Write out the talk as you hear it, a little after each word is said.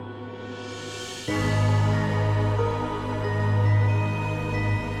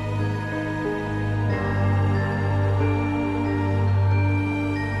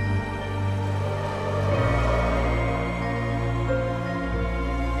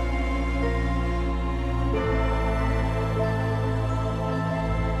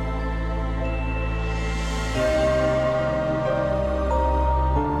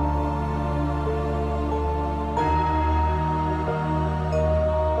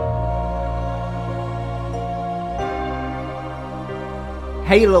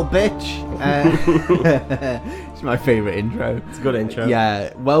Hey little bitch. It's my favourite intro. It's a good intro.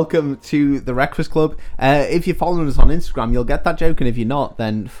 Yeah, welcome to the Breakfast Club. If you're following us on Instagram, you'll get that joke, and if you're not,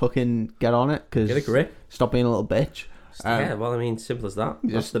 then fucking get on it. Get a grip. Stop being a little bitch. Yeah, well, I mean, simple as that.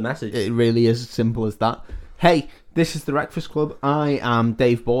 That's the message. It really is as simple as that. Hey, this is the Breakfast Club. I am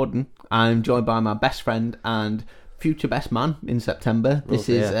Dave Borden. I'm joined by my best friend and future best man in September. This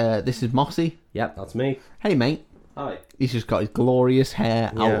is Mossy. Yep, that's me. Hey, mate. Hi. He's just got his glorious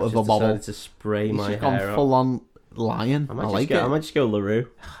hair out of a bottle. Decided to spray my hair He's just gone full on lion. I like it. I might just go LaRue.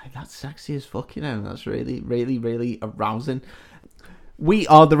 That's sexy as fuck, you know. That's really, really, really arousing. We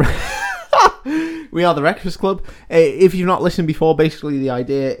are the Breakfast Club. If you've not listened before, basically the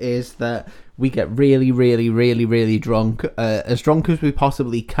idea is that we get really, really, really, really drunk, as drunk as we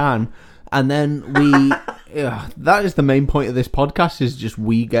possibly can, and then we. That is the main point of this podcast, is just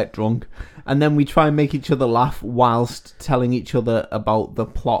we get drunk, and then we try and make each other laugh whilst telling each other about the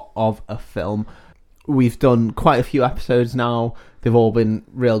plot of a film. We've done quite a few episodes now. They've all been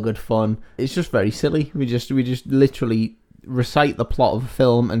real good fun. It's just very silly. We just literally recite the plot of a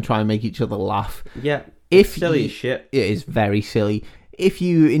film and try and make each other laugh. Yeah, silly as shit. It is very silly. If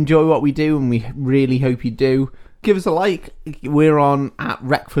you enjoy what we do, and we really hope you do, give us a like. We're on at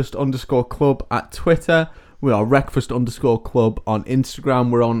Breakfast_Club at Twitter. We are Breakfast_Club on Instagram.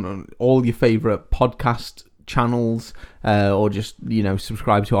 We're on all your favourite podcast channels, or just,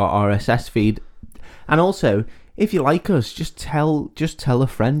 subscribe to our RSS feed. And also, if you like us, just tell a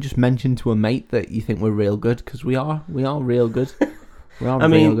friend, just mention to a mate that you think we're real good, because we are real good. We are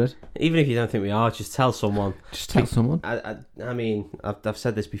real good. Even if you don't think we are, just tell someone. Just tell someone. I mean, I've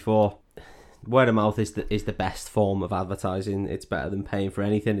said this before. Word of mouth is the best form of advertising. It's better than paying for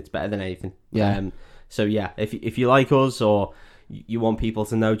anything. It's better than anything. Yeah. So yeah, if you like us, or you want people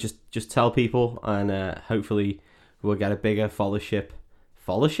to know, just tell people, and hopefully we'll get a bigger fellowship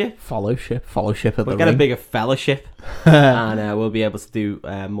of the We'll get a bigger fellowship, and we'll be able to do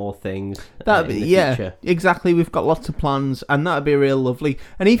more things in the future. Exactly. We've got lots of plans, and that'd be real lovely.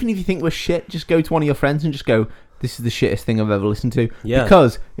 And even if you think we're shit, just go to one of your friends and just go, "This is the shittest thing I've ever listened to." Yeah.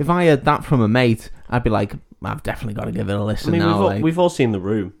 Because if I heard that from a mate, I'd be like, I've definitely got to give it a listen. We've all seen The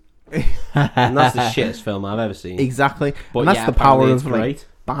Room. And that's the shittest film I've ever seen. Exactly. But and that's the power of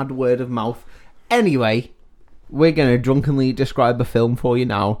bad word of mouth. Anyway, we're going to drunkenly describe a film for you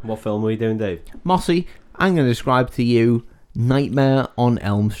now. What film are we doing, Dave? Mossy, I'm going to describe to you Nightmare on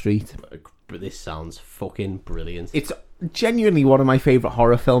Elm Street. This sounds fucking brilliant. It's genuinely one of my favourite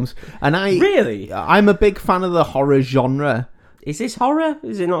horror films. And I'm a big fan of the horror genre. Is this horror?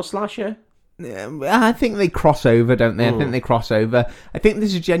 Is it not slasher? I think they cross over, don't they? I think they cross over. I think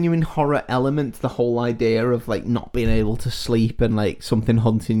there's a genuine horror element to the whole idea of not being able to sleep and something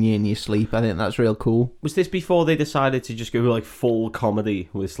hunting you in your sleep. I think that's real cool. Was this before they decided to just go full comedy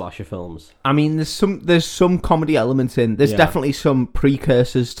with slasher films? I mean, there's some comedy elements in. There's definitely some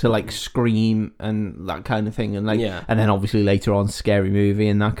precursors to Scream and that kind of thing, and and then obviously later on Scary Movie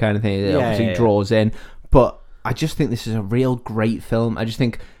and that kind of thing. It obviously draws in, but I just think this is a real great film.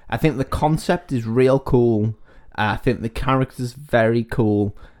 I think the concept is real cool. I think the character's very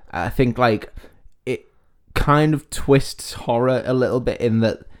cool. I think it kind of twists horror a little bit in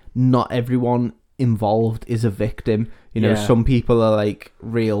that not everyone involved is a victim. Some people are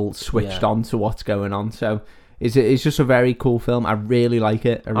real switched on to what's going on. So it's just a very cool film. I really like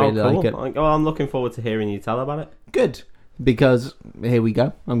it. Like it. Oh, I'm looking forward to hearing you tell about it. Good. Because here we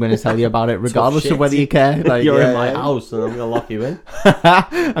go. I'm going to tell you about it regardless of whether you care. You're in my house and I'm going to lock you in.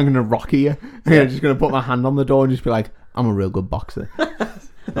 I'm going to rock you. I'm just going to put my hand on the door and just be like, I'm a real good boxer.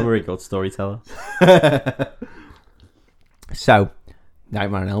 I'm a real good storyteller. So,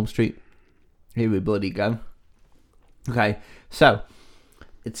 Nightmare on Elm Street. Here we bloody go. Okay, so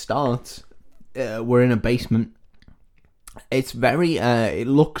it starts. We're in a basement. It's very.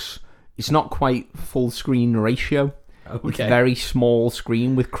 It's not quite full screen ratio. Okay. It's a very small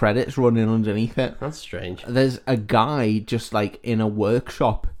screen with credits running underneath it. That's strange. There's a guy just in a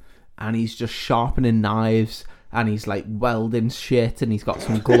workshop, and he's just sharpening knives, and he's welding shit, and he's got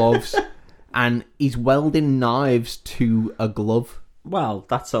some gloves, and he's welding knives to a glove. Well,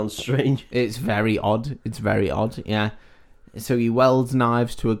 that sounds strange. It's very odd. Yeah. So he welds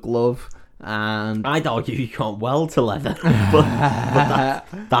knives to a glove, and I'd argue you can't weld to leather, but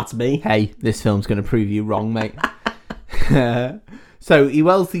that's me. Hey, this film's going to prove you wrong, mate. So he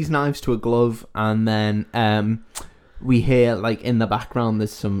welds these knives to a glove, and then we hear in the background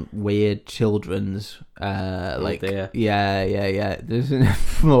there's some weird children's dear. yeah there's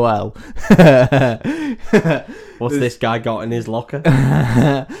well what's this guy got in his locker?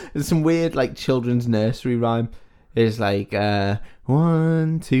 There's some weird children's nursery rhyme. is like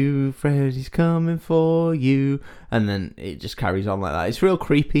 1, 2, Freddy's coming for you, and then it just carries on like that. It's real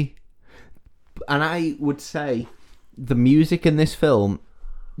creepy, and I would say the music in this film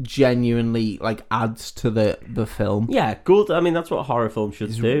genuinely like adds to the film. Yeah, good. I mean, that's what a horror film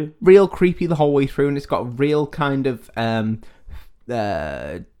should do. Real creepy the whole way through, and it's got a real kind of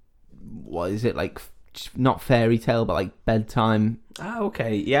what is it, like, not fairy tale but like bedtime.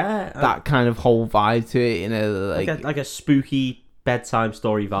 Okay, yeah, that kind of whole vibe to it, you know, like a spooky bedtime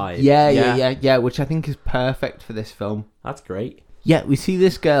story vibe. Yeah, which I think is perfect for this film. That's great. Yeah, we see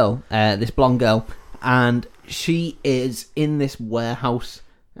this girl, this blonde girl, and she is in this warehouse,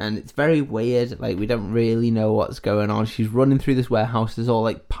 and it's very weird. Like, we don't really know what's going on. She's running through this warehouse. There's all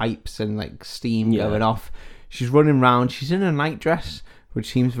like pipes and like steam going off. She's running around. She's in a nightdress,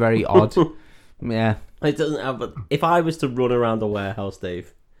 which seems very odd. Yeah. It doesn't have. But if I was to run around the warehouse,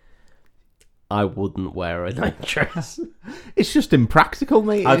 Dave, I wouldn't wear a nightdress. It's just impractical,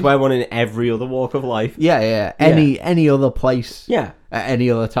 mate. I'd wear one in every other walk of life. Yeah. Any other place. Yeah. At any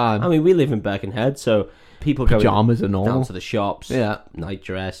other time. I mean, we live in Birkenhead, so people go pajamas are normal. Down to the shops. Yeah.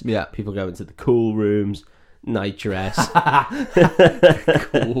 Nightdress. Yeah. People go into the cool rooms. Nightdress.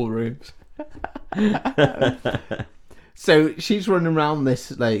 Cool rooms. So she's running around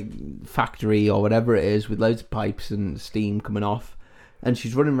this like factory or whatever it is with loads of pipes and steam coming off, and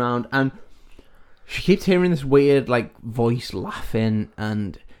she's running around and she keeps hearing this weird like voice laughing,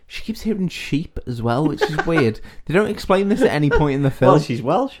 and she keeps hearing sheep as well, which is weird. They don't explain this at any point in the film. Well, she's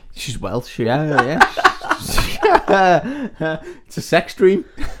Welsh. She's Welsh, yeah. It's a sex dream.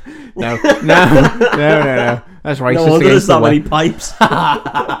 No. That's racist. No wonder there's that many pipes.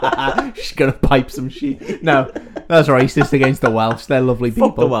 She's gonna pipe some sheep. No, that's racist against the Welsh. They're lovely people.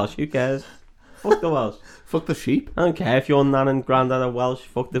 Fuck the Welsh. Who cares? Fuck the Welsh. Fuck the sheep. I don't care if your nan and granddad are Welsh.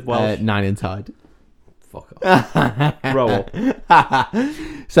 Fuck the Welsh. Nine and Tide. Fuck off. Grow up.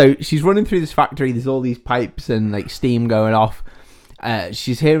 So she's running through this factory. There's all these pipes and like steam going off.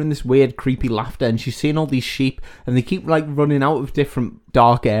 She's hearing this weird creepy laughter, and she's seeing all these sheep, and they keep like running out of different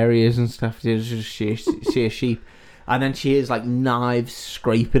dark areas and stuff. She see a sheep, and then she hears like knives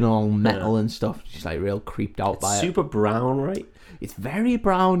scraping on metal and stuff. She's like real creeped out by it. Super brown, right? It's very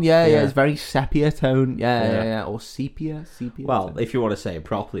brown, yeah. It's very sepia tone, yeah. Or sepia. Well, if you want to say it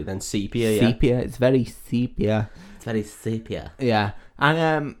properly, then sepia. Sepia. It's very sepia. It's very sepia. Yeah,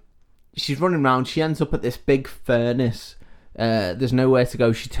 and she's running around. She ends up at this big furnace. There's nowhere to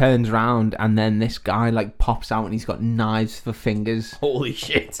go. She turns around, and then this guy like pops out, and he's got knives for fingers. Holy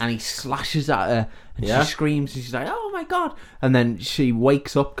shit! And he slashes at her, and she screams, and she's like, "Oh my god!" And then she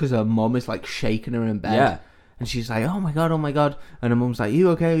wakes up because her mum is like shaking her in bed. Yeah. And she's like, "Oh my god!" And her mum's like,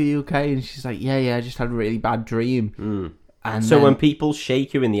 "You okay? Are you okay?" And she's like, "Yeah, I just had a really bad dream." And so when people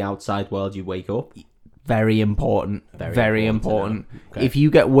shake you in the outside world, you wake up. Very important. Very important. Okay. If you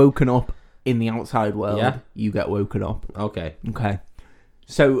get woken up in the outside world, you get woken up. Okay.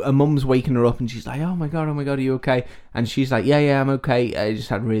 So her mum's waking her up, and she's like, oh my god, are you okay? And she's like, yeah, I'm okay. I just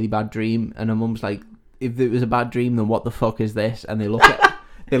had a really bad dream. And her mum's like, if it was a bad dream, then what the fuck is this? And they look at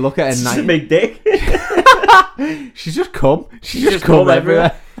her night. Big dick. She's just come. She's just come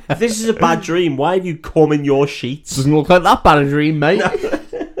everywhere. If this is a bad dream, why have you come in your sheets? Doesn't look like that bad a dream, mate.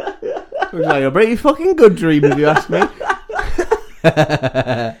 It was like a pretty fucking good dream, if you ask me.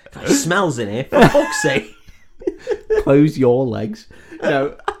 It smells in here, for fuck's sake. Close your legs.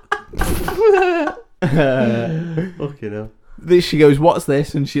 No. Fucking hell. She goes, what's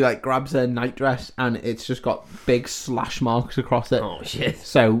this? And she like grabs her nightdress, and it's just got big slash marks across it. Oh shit.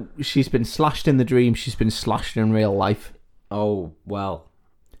 So she's been slashed in the dream, she's been slashed in real life. Oh well.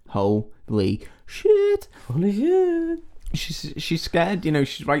 Holy shit. Holy shit. She's scared,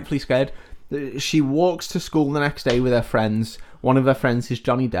 she's rightfully scared. She walks to school the next day with her friends. One of her friends is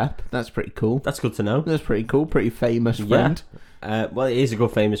Johnny Depp. That's pretty cool. That's good to know. That's pretty cool. Pretty famous friend. Well, it is a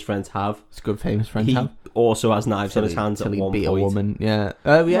good famous friend to have. It's a good famous friend to have. He also has knives on his hands at one point. He beat a woman, yeah.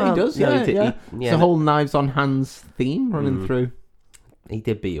 Oh, yeah, he does, yeah. It's a whole knives on hands theme running through. He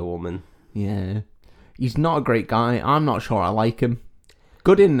did beat a woman. Yeah. He's not a great guy. I'm not sure I like him.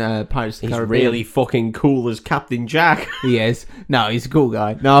 Good in Pirates of the Caribbean. He's really fucking cool as Captain Jack. He is. No, he's a cool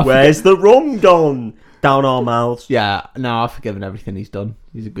guy. No, where's the rum gone? Down our mouths. Yeah, no, I've forgiven everything he's done.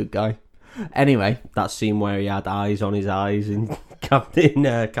 He's a good guy. Anyway. That scene where he had eyes on his eyes in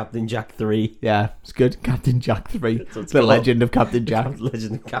Captain Jack 3. Yeah, it's good. Captain Jack 3. The Legend of Captain Jack.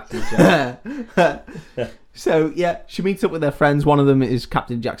 Legend of Captain Jack. So, yeah, she meets up with her friends. One of them is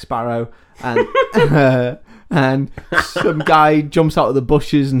Captain Jack Sparrow. And and some guy jumps out of the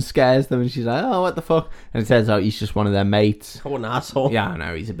bushes and scares them, and she's like, oh, what the fuck? And it turns out he's just one of their mates. Oh, an asshole. Yeah, I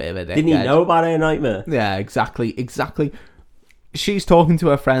know, he's a bit of a dickhead. Didn't he know about her nightmare? Yeah, exactly. She's talking to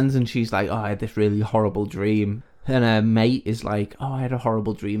her friends, and she's like, oh, I had this really horrible dream. And her mate is like, oh, I had a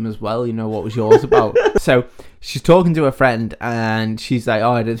horrible dream as well. You know, what was yours about? So she's talking to her friend, and she's like,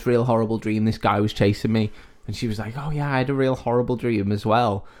 oh, I had this real horrible dream. This guy was chasing me. And she was like, oh, yeah, I had a real horrible dream as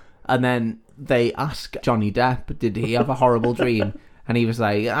well. And then they ask Johnny Depp, did he have a horrible dream? And he was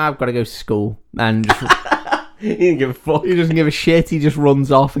like, I've got to go to school. And just, he didn't give a fuck. He doesn't give a shit. He just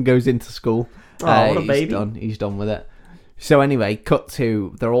runs off and goes into school. Oh, what a baby. He's done with it. So anyway, cut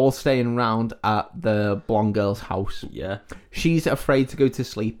to, they're all staying around at the blonde girl's house. Yeah. She's afraid to go to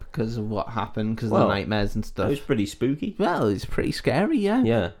sleep because of what happened, because of the nightmares and stuff. It was pretty spooky. Well, it's pretty scary, yeah.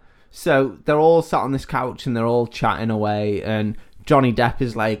 Yeah. So they're all sat on this couch and they're all chatting away, and Johnny Depp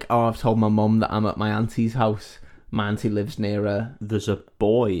is like, oh, I've told my mum that I'm at my auntie's house. My auntie lives near her. There's a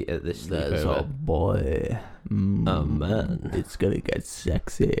boy at this sleepover. There's a boy. Oh, man. It's gonna get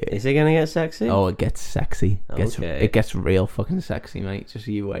sexy. Is it gonna get sexy? Oh, it gets sexy. Okay. It gets real fucking sexy, mate. Just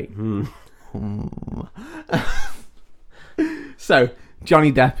you wait. So,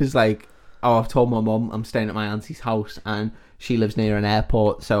 Johnny Depp is like, oh, I've told my mum I'm staying at my auntie's house, and she lives near an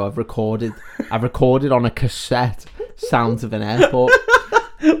airport, so I've recorded on a cassette sounds of an airport.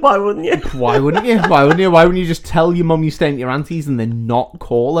 Why wouldn't you? Why wouldn't you? Why wouldn't you just tell your mum you're staying at your auntie's and then not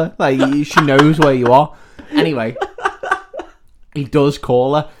call her? Like, she knows where you are. Anyway, he does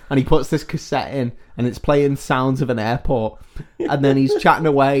call her, and he puts this cassette in, and it's playing sounds of an airport. And then he's chatting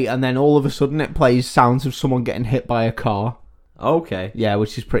away, and then all of a sudden it plays sounds of someone getting hit by a car. Okay. Yeah,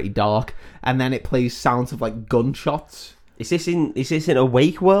 which is pretty dark. And then it plays sounds of like gunshots. Is this in a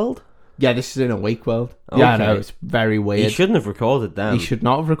wake world? Yeah, this is in a wake world. Okay. Yeah, I know, it's very weird. He shouldn't have recorded them. He should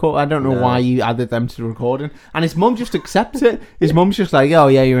not have recorded. I don't know why you added them to the recording. And his mum just accepts it. His mum's just like, oh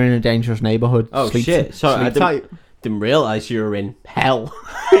yeah, you're in a dangerous neighbourhood. Oh shit! Sorry, I didn't realise you were in hell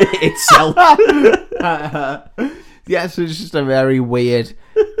itself. Yeah, so it's just a very weird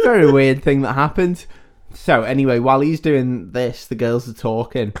thing that happened. So anyway, while he's doing this, the girls are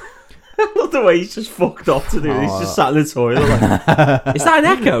talking. I love the way he's just fucked off to do it. He's just sat in the toilet like, is that an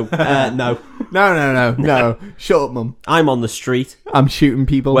echo? No. No. Shut up, mum. I'm on the street. I'm shooting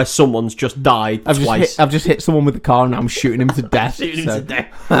people. Where someo's just died twice. I've just hit someone with the car and I'm shooting him to death. Should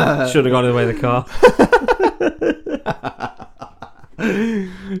have gone away the car.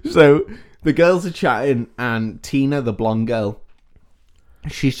 So, the girls are chatting, and Tina, the blonde girl,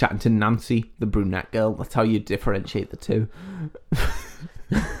 she's chatting to Nancy, the brunette girl. That's how you differentiate the two.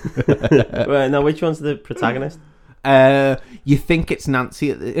 Well, now, which one's the protagonist? You think it's Nancy.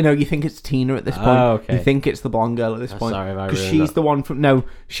 You think it's Tina at this point. Oh, okay. You think it's the blonde girl at this point. Sorry, because she's the one from.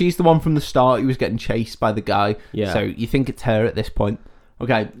 She's the one from the start who was getting chased by the guy. Yeah. So you think it's her at this point.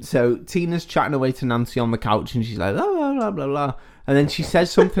 Okay, so Tina's chatting away to Nancy on the couch, and she's like, blah blah blah blah, and then she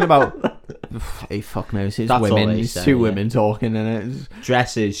says something about. Hey, fuck knows, it's That's women. It's two women talking, and it's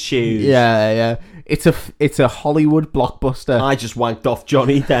dresses, shoes. Yeah. It's a Hollywood blockbuster. I just wanked off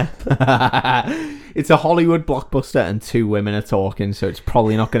Johnny Depp. It's a Hollywood blockbuster, and two women are talking, so it's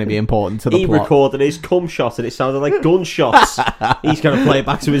probably not going to be important to the plot. He recorded his cum shot, and it sounded like gunshots. He's going to play it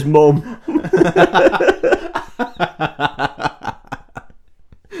back to his mum.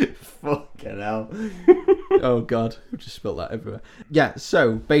 Fucking hell. Oh god, I've just spilled that everywhere. Yeah,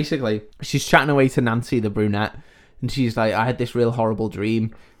 so basically she's chatting away to Nancy, the brunette, and she's like, I had this real horrible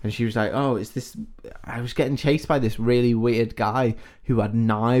dream, and she was like, oh, it's this, I was getting chased by this really weird guy who had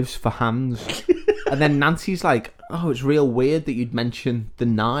knives for hands. And then Nancy's like, oh, it's real weird that you'd mention the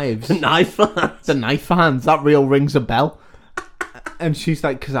knives. The knife for hands. The knife for hands, that real rings a bell. And she's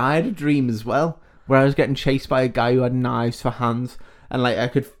like, because I had a dream as well where I was getting chased by a guy who had knives for hands, and like I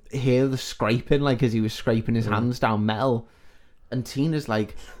could hear the scraping, like as he was scraping his hands down metal. And Tina's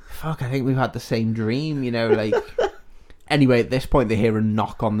like, fuck, I think we've had the same dream, like. Anyway, at this point they hear a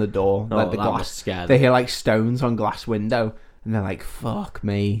knock on the door, like the glass. They hear like stones on glass window, and they're like, fuck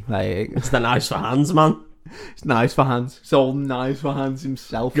me, like it's the knives for hands, man. It's knives for hands. It's all knives for hands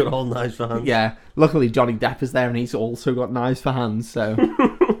himself. Got all knives for hands. Yeah. Luckily Johnny Depp is there, and he's also got knives for hands, so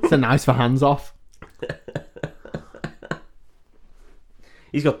it's a knives for hands off.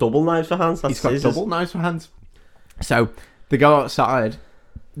 He's got double knives for hands. He's got double knives for hands. So they go outside.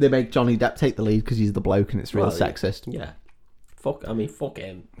 They make Johnny Depp take the lead because he's the bloke, and it's real sexist. Yeah. Fuck him.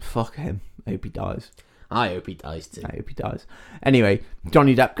 Fuck him. I hope he dies. I hope he dies too. I hope he dies. Anyway,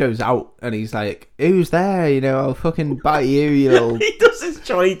 Johnny Depp goes out, and he's like, who's there? I'll fucking bite you, you little... He does his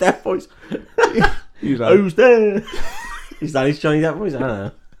Johnny Depp voice. He's like, who's there? Is that his Johnny Depp voice? I don't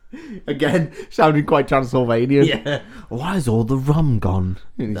know. Again, sounding quite Transylvanian. Yeah. Why is all the rum gone?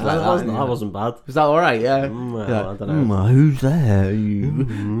 That wasn't bad. Was that all right? Yeah. Well, I don't know. Who's there?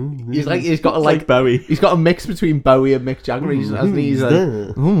 He's got like Bowie. He's got a mix between Bowie and Mick Jagger. He's like,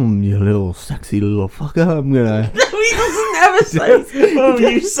 you little sexy little fucker. I'm gonna. No, he doesn't ever say, "Oh,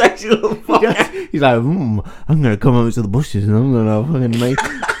 you sexy little fucker." He's like, I'm gonna come out to the bushes and I'm gonna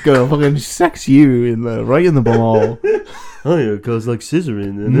gonna fucking sex you right in the bum hole. Oh yeah, it goes like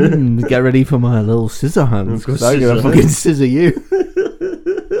scissoring. Get ready for my little scissor hands, because I'm gonna fucking scissor you.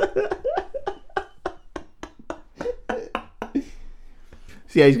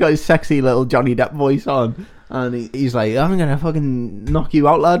 So yeah, he's got his sexy little Johnny Depp voice on, and he's like, I'm gonna fucking knock you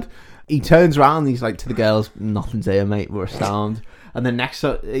out, lad. He turns around, he's like to the girls, nothing's here, mate, we're sound. And then next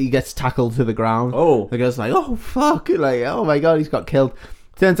he gets tackled to the ground. Oh. The girl's like, oh fuck, like, oh my god, he's got killed.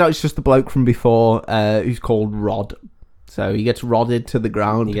 Turns out it's just the bloke from before, who's called Rod. So he gets rodded to the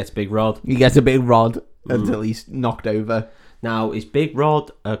ground. He gets Big Rod. He gets a big rod until he's knocked over. Now, is Big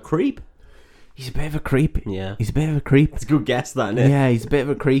Rod a creep? He's a bit of a creep. Yeah. He's a bit of a creep. It's a good guess, that, isn't it? Yeah, he's a bit of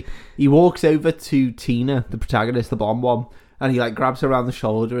a creep. He walks over to Tina, the protagonist, the blonde one, and he like grabs her around the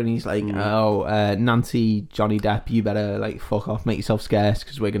shoulder and he's like, Nancy, Johnny Depp, you better like fuck off, make yourself scarce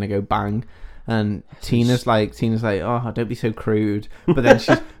because we're going to go bang. And Tina's like, oh, don't be so crude. But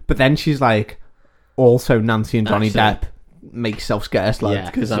then she's like, also Nancy and Johnny Depp, make yourself scarce,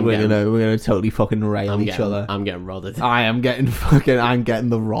 lad, because we're gonna totally fucking rail each other. I'm getting rodded. I'm getting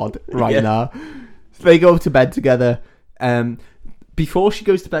the rod right now. So they go to bed together. Before she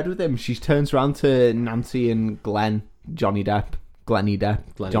goes to bed with him, she turns around to Nancy and Glenn, Johnny Depp, Johnny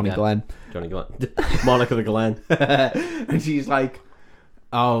Glenn, Monica the Glenn, and she's like,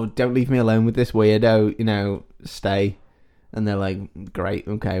 "Oh, don't leave me alone with this weirdo. Stay." And they're like, great,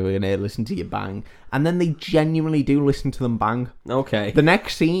 okay, we're going to listen to you bang. And then they genuinely do listen to them bang. Okay. The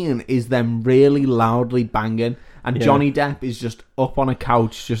next scene is them really loudly banging. And Johnny Depp is just up on a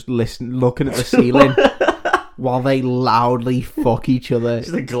couch, just looking at the ceiling while they loudly fuck each other.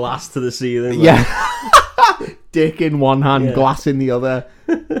 Just a glass to the ceiling. Like. Yeah. Dick in one hand, glass in the other.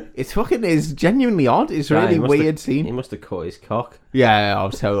 It's genuinely odd. It's a really weird scene. He must have cut his cock. Yeah,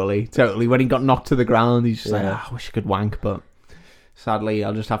 totally. When he got knocked to the ground, he's just like, I wish I could wank, but sadly,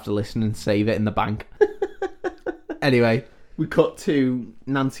 I'll just have to listen and save it in the bank. Anyway, we cut to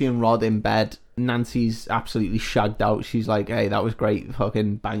Nancy and Rod in bed. Nancy's absolutely shagged out. She's like, hey, that was great,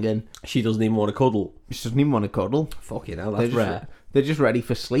 fucking banging. She doesn't even want to cuddle. She doesn't even want to cuddle. Fucking hell, that's rare. They're just ready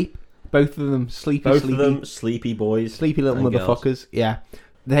for sleep. Both of them sleepy boys. Sleepy little motherfuckers. Girls. Yeah.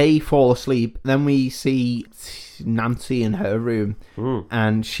 They fall asleep. Then we see Nancy in her room.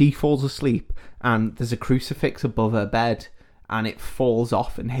 And she falls asleep. And there's a crucifix above her bed. And it falls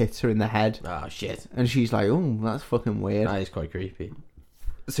off and hits her in the head. Oh, shit. And she's like, oh, that's fucking weird. That is quite creepy.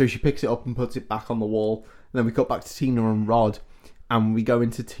 So she picks it up and puts it back on the wall. And then we cut back to Tina and Rod. And we go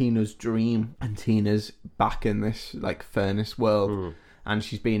into Tina's dream. And Tina's back in this, like, furnace world. And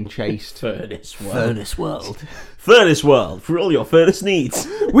she's being chased. Furnace world. Furnace world for all your furnace needs.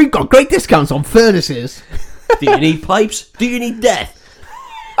 We've got great discounts on furnaces. Do you need pipes? Do you need death?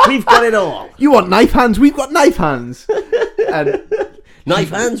 We've got it all. You want knife hands? We've got knife hands. And knife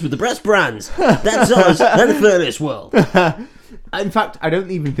hands with the best brands. That's us. That's furnace world. In fact, I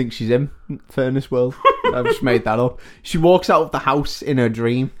don't even think she's in Furnace World. I've just made that up. She walks out of the house in her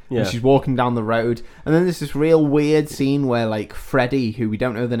dream, and she's walking down the road, and then there's this real weird scene where, like, Freddy, who we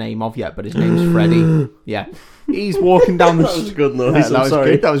don't know the name of yet, but his name's Freddy. Yeah. He's walking down the street. That was a good noise. That was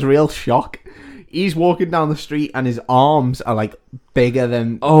good. That was real shock. He's walking down the street, and his arms are, like, bigger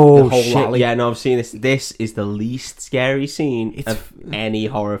than the whole alley. Yeah, no, I've seen this. This is the least scary scene of any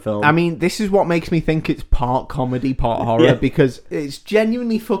horror film. I mean, this is what makes me think it's part comedy, part horror, because it's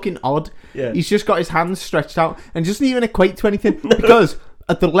genuinely fucking odd. Yeah. He's just got his hands stretched out and doesn't even equate to anything, because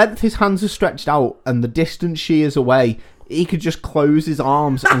at the length his hands are stretched out and the distance she is away, he could just close his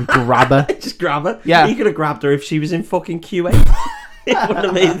arms and grab her. Just grab her? Yeah. He could have grabbed her if she was in fucking QA. It wouldn't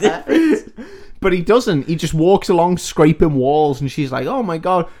have made a difference. But he doesn't. He just walks along scraping walls, and she's like, oh my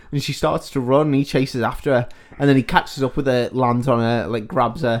god. And she starts to run, and he chases after her. And then he catches up with her, lands on her, like,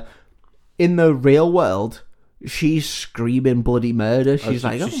 grabs her. In the real world, she's screaming bloody murder. She's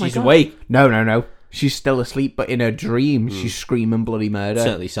like, oh my god. She's awake. No. She's still asleep, but in her dream, she's screaming bloody murder.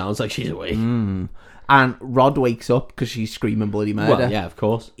 Certainly sounds like she's awake. And Rod wakes up because she's screaming bloody murder. Well, yeah, of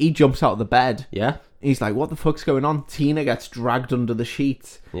course. He jumps out of the bed. Yeah. He's like, what the fuck's going on? Tina gets dragged under the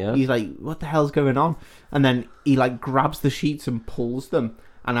sheets. Yeah. He's like, what the hell's going on? And then he, like, grabs the sheets and pulls them.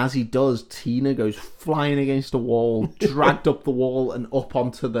 And as he does, Tina goes flying against the wall, dragged up the wall and up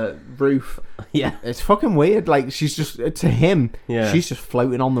onto the roof. Yeah. It's fucking weird. Like, she's just, to him, she's just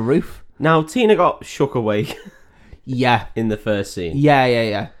floating on the roof. Now, Tina got shook awake. Yeah. In the first scene.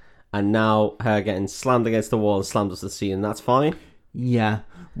 Yeah. And now her getting slammed against the wall and slammed to the ceiling, that's fine? Yeah.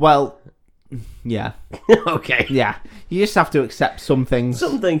 Well, yeah. Okay. Yeah. You just have to accept some things.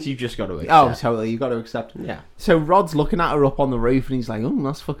 Some things you've just got to accept. Oh, totally. You've got to accept. Yeah. So Rod's looking at her up on the roof and he's like, oh,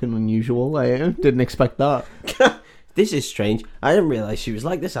 that's fucking unusual. I didn't expect that. This is strange. I didn't realise she was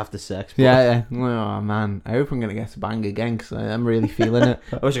like this after sex. But... Yeah. Oh, man. I hope I'm going to get to bang again because I'm really feeling it.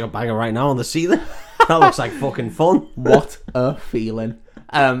 I wish I could bang her right now on the ceiling. That looks like fucking fun. What a feeling.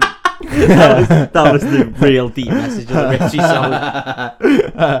 That was the real deep message of the Richie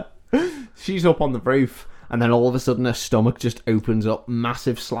song. She's up on the roof, and then all of a sudden her stomach just opens up,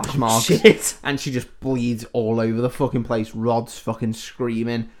 massive slash marks, shit. And she just bleeds all over the fucking place. Rod's fucking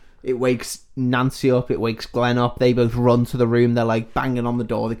screaming. It wakes Nancy up, it wakes Glenn up. They both run to the room. They're like banging on the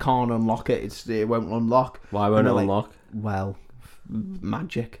door. They can't unlock it. It won't unlock. Why won't it unlock? Well,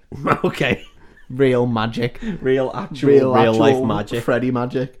 magic. Okay. Real magic. Real life magic. Freddy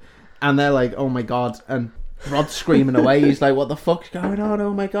magic. And they're like, oh my god. And Rod's screaming away. He's like, what the fuck's going on?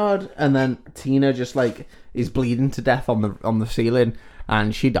 Oh my god. And then Tina just like is bleeding to death on the ceiling,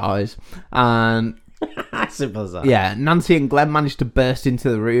 and she dies. And simple as that. Yeah, Nancy and Glenn manage to burst into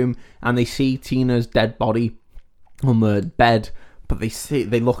the room, and they see Tina's dead body on the bed, but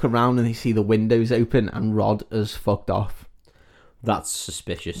they look around and they see the windows open, and Rod has fucked off. That's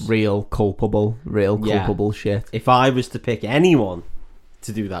suspicious. Real culpable shit. If I was to pick anyone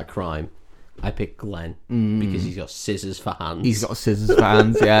to do that crime, I pick Glenn because he's got scissors for hands. He's got scissors for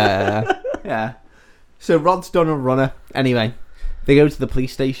hands, yeah. So Rod's done a runner. Anyway, they go to the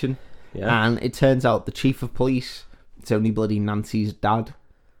police station, and it turns out the chief of police, it's only bloody Nancy's dad.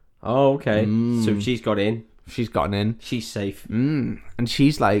 Oh, okay. So she's got in. She's gotten in. She's safe. And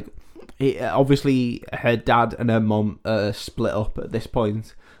she's like, obviously her dad and her mum split up at this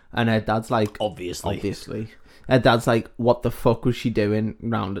point, and her dad's like, obviously her dad's like, what the fuck was she doing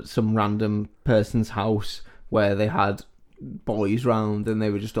round at some random person's house where they had boys round and they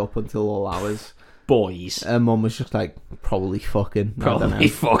were just up until all hours? Boys. Her mum was just like, probably fucking. Probably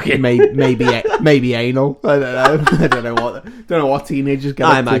fucking. Maybe anal. I don't know what teenagers get.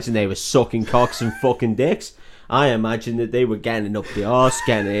 I imagine they were sucking cocks and fucking dicks. I imagine that they were getting it up the arse,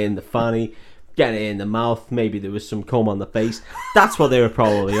 getting it in the fanny, getting it in the mouth. Maybe there was some cum on the face. That's what they were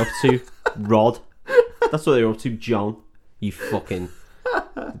probably up to, Rod. That's what they were up to, John. You fucking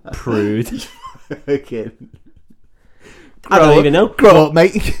prude. I don't even know. Grow up,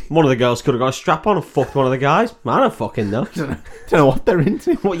 mate. One of the girls could have got a strap on and fucked one of the guys. I don't fucking know. Don't know what they're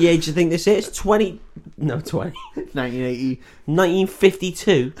into. What year do you think this is? 20. 1980.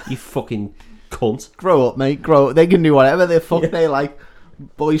 1952, you fucking cunt. Grow up, mate. Grow up. They can do whatever the fuck they like.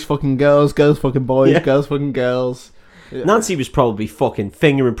 Boys fucking girls, girls fucking boys, girls fucking girls. Nancy was probably fucking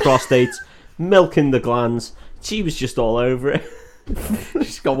fingering prostates, milking the glands. She was just all over it.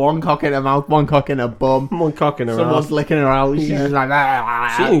 She's got one cock in her mouth, one cock in her bum, one cock in her Someone's ass. licking her out. She's just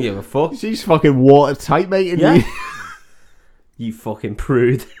like, she didn't give a fuck. She's fucking watertight, mate. You fucking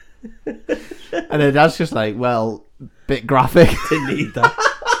prude. And her dad's just like, well, bit graphic. Didn't need that.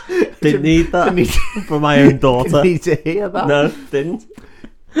 Didn't need that for my own daughter. Didn't need to hear that. No, didn't.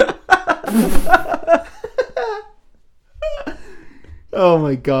 Oh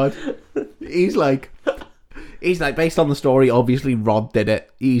my god. He's like, based on the story, obviously Rod did it.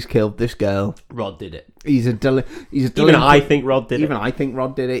 He's killed this girl. Rod did it. He's a Even I think Rod did it. Even I think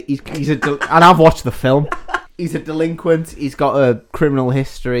Rod did it. And I've watched the film. He's a delinquent. He's got a criminal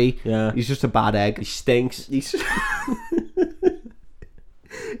history. Yeah. He's just a bad egg. He stinks. His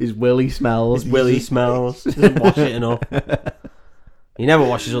willy smells. Doesn't wash it enough. He never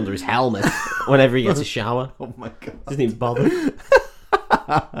washes under his helmet whenever he gets a shower. Oh my god. Doesn't even bother.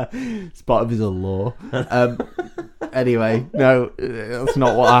 It's part of his allure. Anyway, no, that's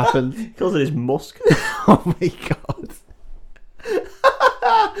not what happened. He calls it his musk. Oh my god.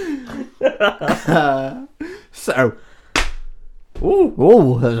 So,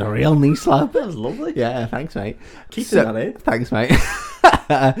 ooh, there's a real knee slap. That was lovely. Yeah, thanks, mate. Keep that in. Thanks, mate.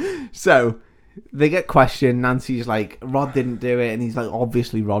 So, they get questioned. Nancy's like, Rod didn't do it, and he's like,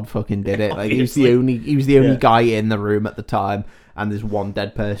 obviously Rod fucking did it. Like, he was the only guy in the room at the time, and there's one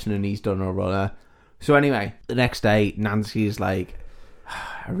dead person, and he's done a runner. So anyway, the next day, Nancy's like,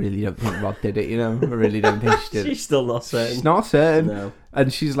 I really don't think Rod did it, you know? I really don't think she did it. She's still not certain. She's not certain. No.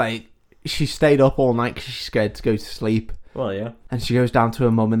 And she's like, she stayed up all night because she's scared to go to sleep. Well, yeah. And she goes down to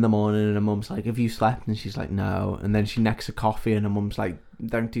her mum in the morning, and her mum's like, have you slept? And she's like, no. And then she necks a coffee, and her mum's like,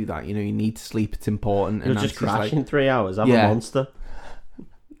 don't do that. You know, you need to sleep. It's important. You'll just crash in 3 hours. I'm a Monster.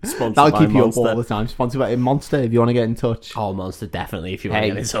 That'll keep you up all the time. Sponsored by Monster if you want to get in touch. Oh, Monster, definitely, if you want to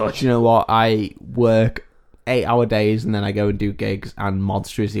get in touch. You know what? I work 8-hour days and then I go and do gigs, and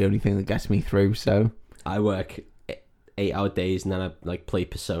Monster is the only thing that gets me through. So I work 8-hour days and then I like play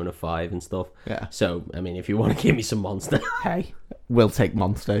Persona 5 and stuff. Yeah. So, I mean, if you want to give me some Monster. Hey, we'll take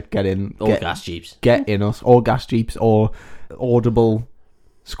Monster. Get in. Or gas jeeps. Get in us. Or gas jeeps. Or Audible,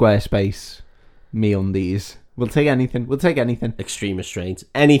 Squarespace, MeUndies. We'll take anything. Extreme restraints.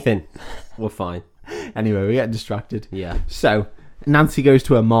 Anything. We're fine. Anyway, we're getting distracted. Yeah. So, Nancy goes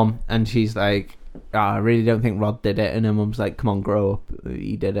to her mum and she's like, I really don't think Rod did it. And her mum's like, come on, grow up.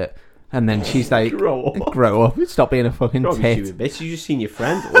 He did it. And then she's like, grow up. Stop being a fucking tit. You just seen your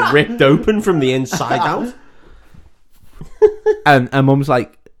friend ripped open from the inside out. And mum's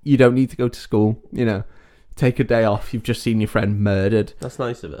like, you don't need to go to school, you know. Take a day off. You've just seen your friend murdered. That's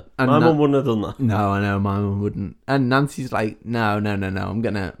nice of her. And my mum wouldn't have done that. No, I know my mum wouldn't. And Nancy's like, no. I'm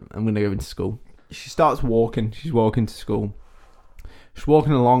gonna go into school. She starts walking. She's walking to school. She's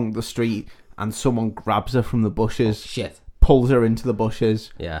walking along the street, and someone grabs her from the bushes. Oh, shit. Pulls her into the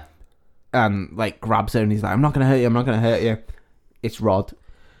bushes. Yeah. And like grabs her, and he's like, I'm not gonna hurt you. It's Rod.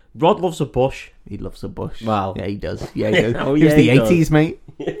 Rod loves a bush. He loves a bush. Wow. Yeah, he does. Yeah, he does. It was the 80s, mate.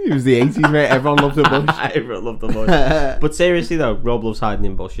 It was the 80s, mate. Everyone loved a bush. Everyone loved a bush. But seriously, though, Rob loves hiding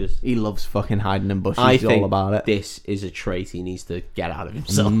in bushes. He loves fucking hiding in bushes. I He's think all about it. This is a trait he needs to get out of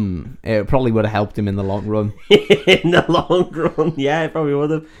himself. It probably would have helped him in the long run. In the long run, yeah, it probably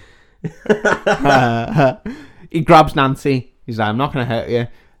would have. He grabs Nancy. He's like, I'm not going to hurt you.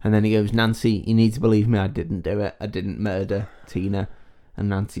 And then he goes, Nancy, you need to believe me. I didn't do it. I didn't murder Tina. And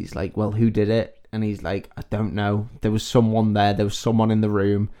Nancy's like, well, who did it? And he's like, I don't know. There was someone there. There was someone in the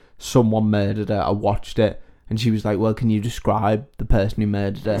room. Someone murdered her. I watched it. And she was like, well, can you describe the person who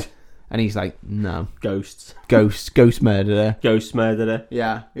murdered her? And he's like, no. Ghosts. Ghost murdered her. Ghost murdered her.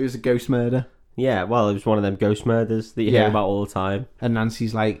 Yeah, it was a ghost murder. Yeah, well, it was one of them ghost murders that you hear about all the time. And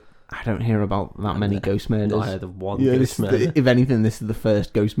Nancy's like, I don't hear about that many ghost murders. I heard of one ghost murder. If anything, this is the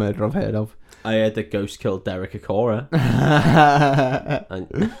first ghost murder I've heard of. I heard that ghost killed Derek Acora.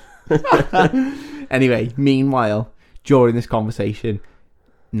 Anyway, meanwhile, during this conversation,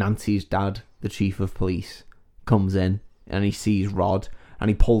 Nancy's dad, the chief of police, comes in and he sees Rod and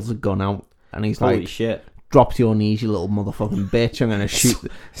he pulls a gun out and he's holy like, shit. Drop to your knees, you little motherfucking bitch. I'm going to shoot.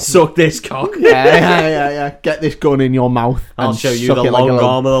 Suck this cock. Yeah. Get this gun in your mouth. I'll show you the long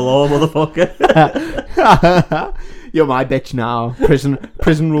arm of the law, motherfucker. You're my bitch now.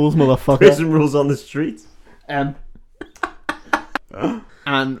 Prison rules, motherfucker. Prison rules on the streets. And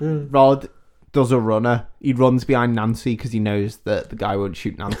Rod does a runner. He runs behind Nancy because he knows that the guy won't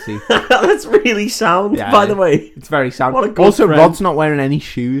shoot Nancy. That's really sound, by the way. It's very sound. What a good also, friend. Rod's not wearing any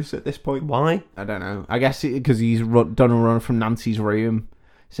shoes at this point. Why? I don't know. I guess because he's done a run from Nancy's room.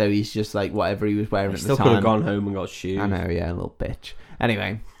 So he's just like whatever he was wearing at the time. Still could have gone home and got shoes. I know, yeah, a little bitch.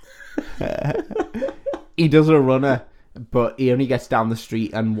 Anyway. He does a runner, but he only gets down the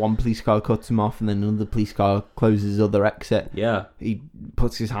street and one police car cuts him off and then another police car closes his other exit. Yeah. He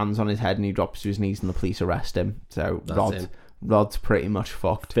puts his hands on his head and he drops to his knees and the police arrest him. So That's Rod's pretty much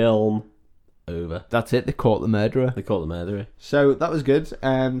fucked. Film over. That's it. They caught the murderer. So that was good.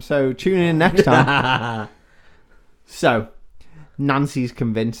 So tune in next time. So Nancy's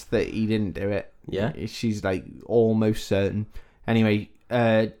convinced that he didn't do it. Yeah. She's like almost certain. Anyway,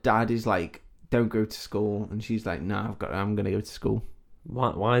 Dad is like, don't go to school, and she's like, no, I'm gonna go to school.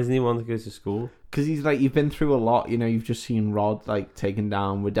 Why doesn't he want to go to school? Because he's like, you've been through a lot, you know, you've just seen Rod like taken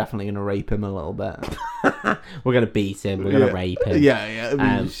down. We're definitely gonna rape him a little bit. We're gonna beat him. We're gonna rape him. Yeah. I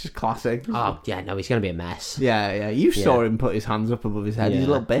mean, it's just classic. Oh yeah, no, he's gonna be a mess. Yeah. You saw him put his hands up above his head. He's a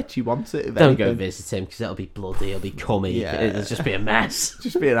little bitch. He wants it. Don't go visit him because it'll be bloody. It'll be cummy. Yeah. It'll just be a mess.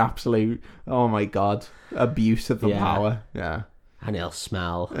 Just be an absolute. Oh my god, abuse of the power. Yeah. And it'll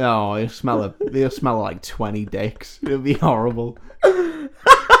smell. Oh, he'll smell like 20 dicks. It'll be horrible.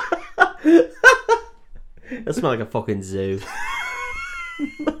 It'll smell like a fucking zoo.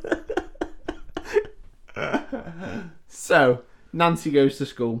 So, Nancy goes to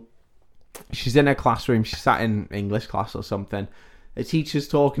school. She's in her classroom. She sat in English class or something. The teacher's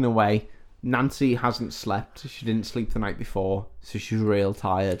talking away. Nancy hasn't slept. She didn't sleep the night before, so she's real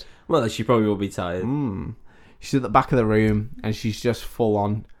tired. Well, she probably will be tired. She's at the back of the room and she's just full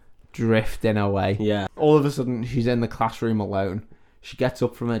on drifting away. Yeah. All of a sudden, she's in the classroom alone. She gets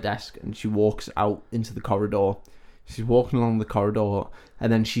up from her desk and she walks out into the corridor. She's walking along the corridor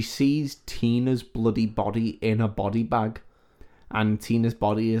and then she sees Tina's bloody body in a body bag. And Tina's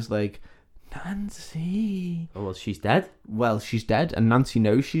body is like Nancy. Oh, well, she's dead. Well, she's dead, and Nancy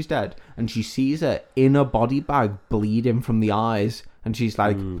knows she's dead, and she sees her in a body bag, bleeding from the eyes, and she's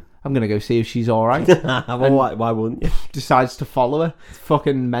like, I'm gonna go see if she's all right. Well, why wouldn't you? Decides to follow her. It's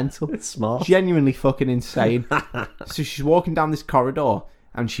fucking mental. It's smart. Genuinely fucking insane. So she's walking down this corridor,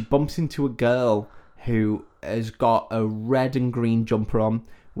 and she bumps into a girl who has got a red and green jumper on,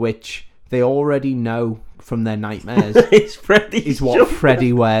 which they already know from their nightmares. It's Freddy's is what jumper.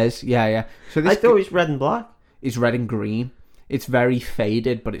 Freddy wears. Yeah. So this I thought it was red and black. It's red and green. It's very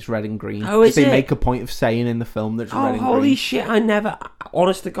faded, but it's red and green. Oh, is they it? make a point of saying in the film that it's red and green. Holy shit, I never...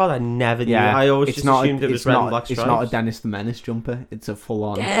 Honest to God, I never knew. I always just assumed it was red and black stripes. It's not a Dennis the Menace jumper. It's a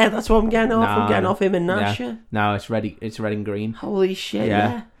full-on... Yeah, that's what I'm getting off. I'm getting off him and Nash. Yeah. No, it's red and green. Holy shit,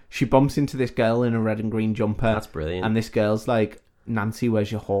 yeah. She bumps into this girl in a red and green jumper. That's brilliant. And this girl's like, Nancy, where's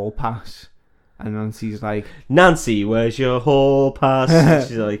your hall pass? And Nancy's like... Nancy, where's your hall pass?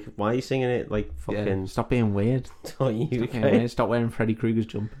 She's like, why are you singing it like fucking... Yeah, stop being weird. Stop wearing Freddy Krueger's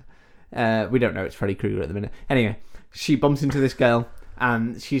jumper. We don't know it's Freddy Krueger at the minute. Anyway, she bumps into this girl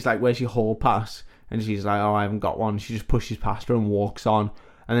and she's like, where's your hall pass? And she's like, oh, I haven't got one. She just pushes past her and walks on.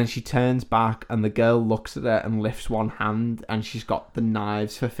 And then she turns back and the girl looks at her and lifts one hand and she's got the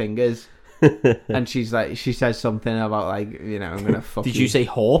knives for fingers. And she's like, she says something about like, you know, I'm gonna fuck you. Did you say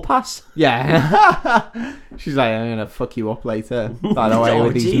hall pass? Yeah. She's like, I'm gonna fuck you up later, by the way,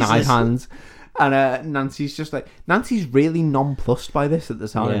 with these knife hands. And Nancy's just like, Nancy's really nonplussed by this at the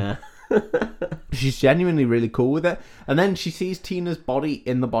time. Yeah. She's genuinely really cool with it. And then she sees Tina's body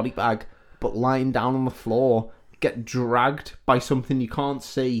in the body bag, but lying down on the floor, get dragged by something you can't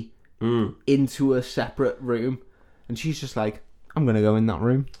see into a separate room. And she's just like, I'm going to go in that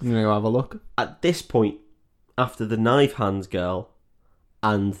room. I'm going to go have a look. At this point, after the knife hands girl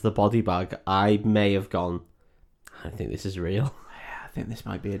and the body bag, I may have gone, I think this is real. Yeah, I think this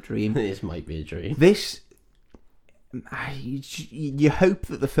might be a dream. This might be a dream. You hope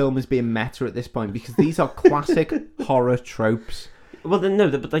that the film is being meta at this point, because these are classic horror tropes. Well, then no,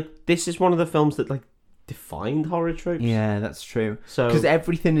 but like this is one of the films that like defined horror tropes. Yeah, that's true. So because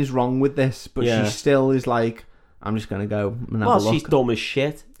everything is wrong with this, but she still is like, I'm just gonna go and have a look. She's dumb as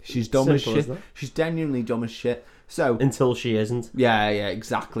shit. She's dumb as shit. She's genuinely dumb as shit. So until she isn't. Yeah,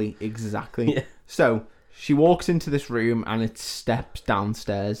 exactly. Yeah. So she walks into this room and it steps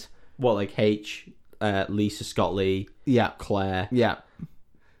downstairs. What, like Lisa Scott Lee, Claire,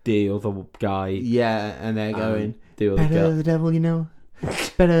 the other guy, and they're going, the other better girl. the devil you know,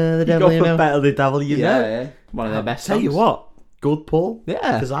 better the devil you know, better the devil you know. Yeah, one of their best. Tell you what, good pull.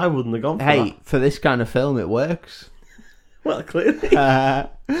 Yeah, because I wouldn't have gone for that. For this kind of film, it works. Well, clearly,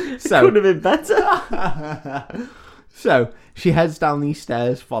 so could have been better. So she heads down these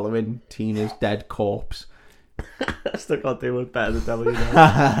stairs, following Tina's dead corpse. I still can't do it better the devil you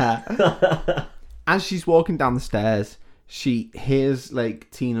know. As she's walking down the stairs, she hears like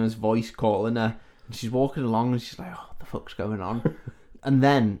Tina's voice calling her, and she's walking along and she's like, oh, what the fuck's going on? And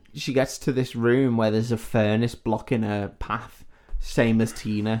then she gets to this room where there's a furnace blocking her path, same as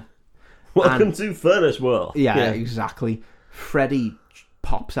Tina. Welcome to Furnace World. Yeah, exactly. Freddy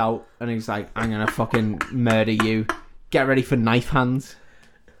pops out and he's like, I'm gonna fucking murder you. Get ready for knife hands.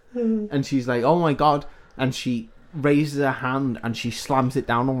 And she's like, oh my god. And she raises her hand and she slams it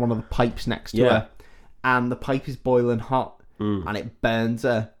down on one of the pipes next to her. And the pipe is boiling hot and it burns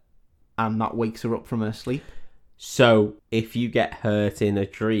her. And that wakes her up from her sleep. So, if you get hurt in a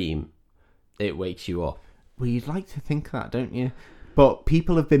dream, it wakes you up. Well, you'd like to think that, don't you? But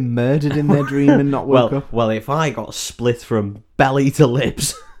people have been murdered in their dream and not woke up. Well, if I got split from belly to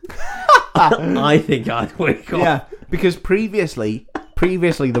lips, I think I'd wake up. Yeah, because previously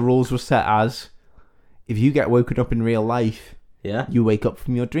the rules were set as, if you get woken up in real life, you wake up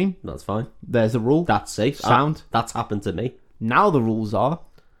from your dream. That's fine. There's a rule. That's safe. Sound. That's happened to me. Now the rules are,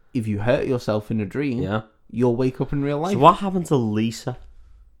 if you hurt yourself in a dream, you'll wake up in real life. So what happened to Lisa?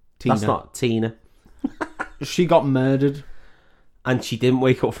 Tina. That's not Tina. She got murdered. And she didn't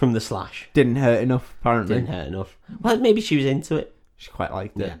wake up from the slash. Didn't hurt enough, apparently. Didn't hurt enough. Well, maybe she was into it. She quite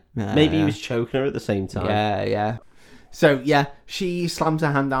liked it. Yeah. Maybe he was choking her at the same time. Yeah. So, she slams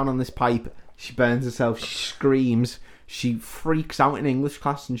her hand down on this pipe. She burns herself. She screams. She freaks out in English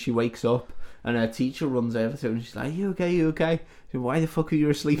class and she wakes up. And her teacher runs over to her and she's like, you okay? She said, why the fuck are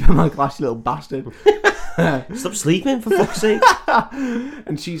you asleep in my class, you little bastard? Stop sleeping, for fuck's sake.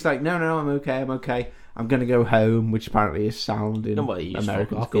 And she's like, no, I'm okay. I'm going to go home, which apparently is sound in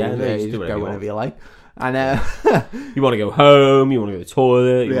American school. Yeah, you just go whenever you like. And you want to go home, you want to go to the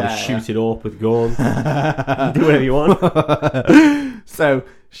toilet, you want to shoot it up with a gun. Do whatever you want. So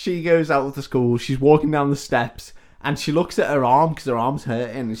she goes out of the school, she's walking down the steps, and she looks at her arm, because her arm's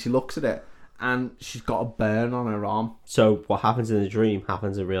hurting, and she looks at it, and she's got a burn on her arm. So what happens in the dream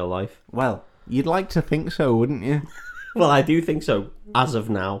happens in real life. Well, you'd like to think so, wouldn't you? Well, I do think so, as of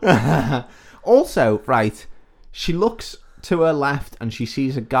now. Also, right, she looks to her left and she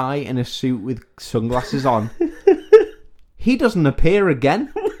sees a guy in a suit with sunglasses on. He doesn't appear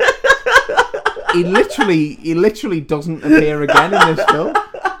again. He literally doesn't appear again in this film.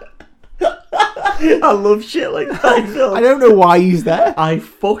 I love shit like that in films. I don't know why he's there. I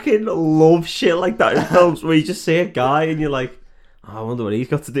fucking love shit like that in films where you just see a guy and you're like, oh, I wonder what he's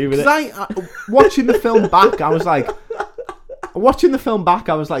got to do with it. Watching the film back, I was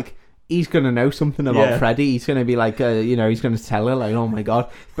like, he's going to know something about Freddy. He's going to be like, he's going to tell her, like, oh my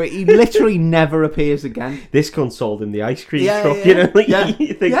God. But he literally never appears again. This cunt sold him the ice cream truck, you know? Like,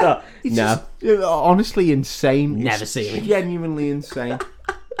 you think that? He's just, honestly insane. Never see him. Genuinely insane.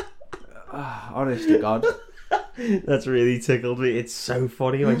 Honest to God. That's really tickled me. It's so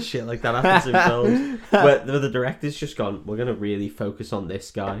funny when shit like that happens in films. Where the director's just gone, we're going to really focus on this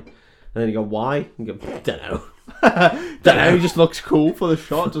guy. And then you go, why? And you go, don't know. Don't know. He just looks cool for the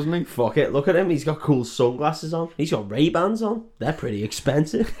shot, doesn't he? Fuck it. Look at him. He's got cool sunglasses on. He's got Ray-Bans on. They're pretty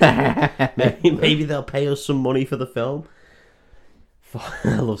expensive. Maybe they'll pay us some money for the film.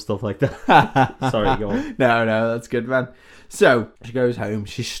 I love stuff like that. Sorry, go on. No, that's good, man. So, she goes home.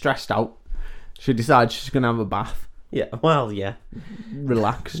 She's stressed out. She decides she's going to have a bath. Yeah, well, yeah.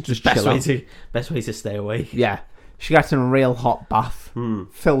 Relax, just chill out. Best way to stay awake. Yeah. She gets in a real hot bath.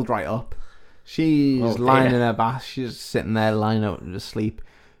 Filled right up. She's lying in her bath. She's sitting there lying out to sleep.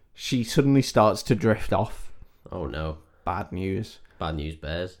 She suddenly starts to drift off. Oh, no. Bad news. Bad news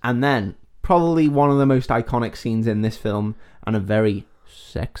bears. And then, probably one of the most iconic scenes in this film, and a very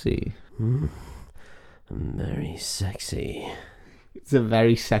sexy. Very sexy. It's a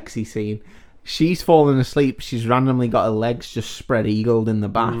very sexy scene. She's fallen asleep. She's randomly got her legs just spread eagled in the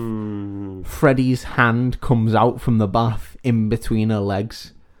bath. Freddy's hand comes out from the bath in between her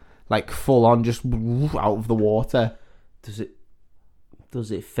legs. Like full on, just out of the water. Does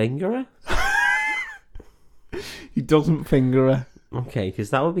it finger her? He doesn't finger her. Okay,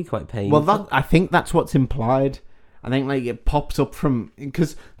 because that would be quite painful. Well, I think that's what's implied. I think like it pops up from...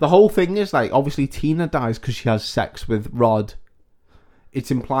 Because the whole thing is like, obviously Tina dies because she has sex with Rod. It's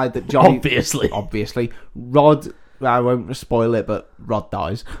implied that Johnny... Obviously. Rod... I won't spoil it, but Rod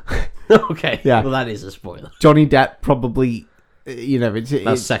dies. Okay. Yeah. Well, that is a spoiler. Johnny Depp probably...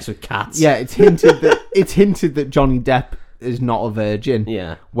 That's sex with cats. Yeah, it's hinted that Johnny Depp is not a virgin.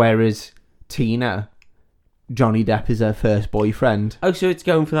 Yeah. Whereas Tina... Johnny Depp is her first boyfriend. Oh, so it's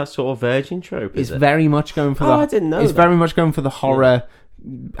going for that sort of virgin trope, is it? It's very much going for I didn't know It's very much going for the horror,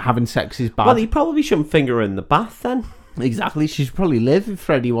 having sex is bad. Well, he probably shouldn't finger her in the bath, then. Exactly. She'd probably live if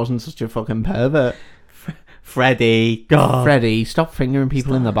Freddy wasn't such a fucking pervert. Freddy. God. Freddy, stop fingering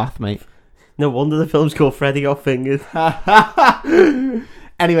people in the bath, mate. No wonder the film's called Freddy Got Fingered.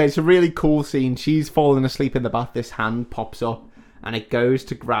 Anyway, it's a really cool scene. She's falling asleep in the bath. This hand pops up, and it goes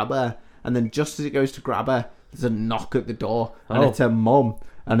to grab her. And then just as it goes to grab her, there's a knock at the door, and it's her mum.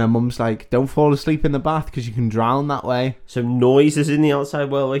 And her mum's like, don't fall asleep in the bath because you can drown that way. So noises in the outside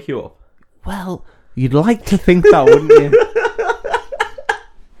will wake you up? Well, you'd like to think that, wouldn't you?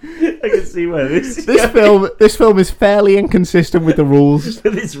 I can see where this is This film is fairly inconsistent with the rules.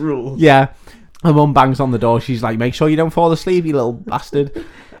 With its rules. Yeah. Her mum bangs on the door. She's like, make sure you don't fall asleep, you little bastard.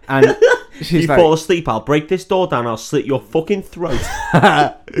 And she's like, fall asleep, I'll break this door down, I'll slit your fucking throat.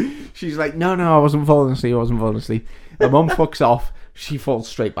 She's like, no, I wasn't falling asleep. Her mum fucks off. She falls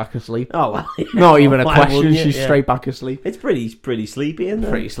straight back asleep. Oh, well. Yeah. Not even a question. She's straight back asleep. It's pretty sleepy, isn't it?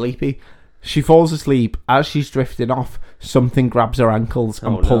 Pretty sleepy. She falls asleep. As she's drifting off, something grabs her ankles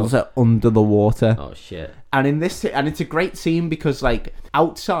and pulls her under the water. Oh, shit. And it's a great scene because, like,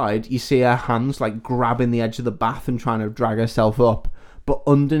 outside, you see her hands, like, grabbing the edge of the bath and trying to drag herself up. But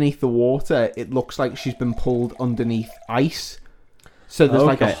underneath the water, it looks like she's been pulled underneath ice. So there's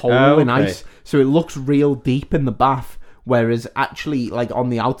like a hole in ice. So it looks real deep in the bath. Whereas actually, like on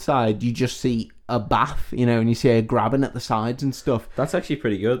the outside, you just see a bath, and you see her grabbing at the sides and stuff. That's actually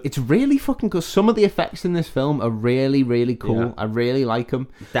pretty good. It's really fucking cool. Some of the effects in this film are really, really cool. Yeah. I really like them.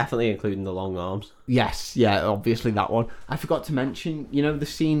 Definitely including the long arms. Yes, yeah, obviously that one. I forgot to mention, the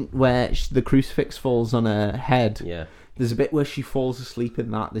scene where the crucifix falls on her head. Yeah. There's a bit where she falls asleep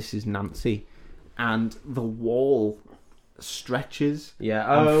in that. This is Nancy. And the wall stretches.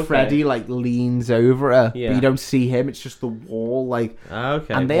 Yeah. And Freddy, leans over her. Yeah. But you don't see him. It's just the wall,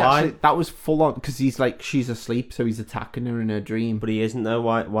 Okay. And that was full on, because he's she's asleep, so he's attacking her in her dream. But he isn't, though.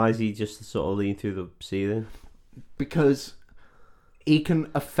 Why is he just sort of leaning through the ceiling? Because he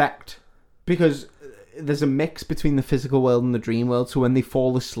can affect... Because there's a mix between the physical world and the dream world, so when they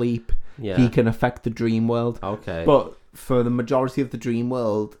fall asleep... he can affect the dream world. Okay. But for the majority of the dream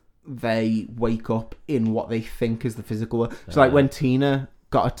world, they wake up in what they think is the physical world. So like when Tina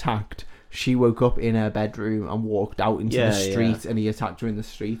got attacked, she woke up in her bedroom and walked out into the street, and he attacked her in the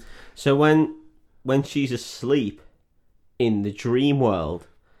street. So when she's asleep in the dream world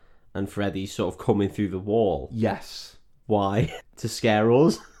and Freddy's sort of coming through the wall... Yes. Why? To scare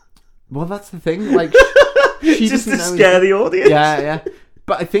us? Well, that's the thing. Like, she just to scare the audience? Yeah.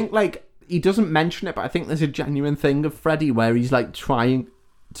 But I think, like, he doesn't mention it, but I think there's a genuine thing of Freddy where he's, like, trying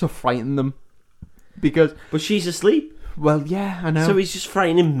to frighten them. Because... But she's asleep. Well, yeah, I know. So he's just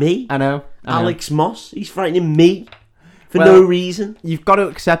frightening me. I know. Alex Moss. He's frightening me for no reason. You've got to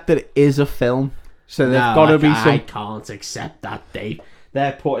accept that it is a film. So there's got to be some... I can't accept that, Dave.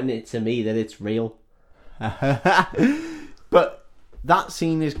 They're putting it to me that it's real. But that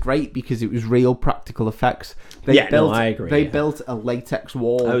scene is great because it was real practical effects. I agree. They built a latex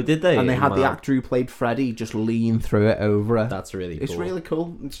wall. Oh, did they? And they had the actor who played Freddy just lean through it over her. That's really cool. It's really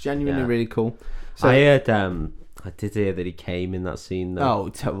cool. It's genuinely really cool. So I heard... I did hear that he came in that scene, though. Oh,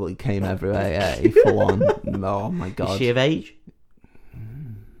 totally came everywhere. Yeah, he full on. Oh, my God. Is she of age?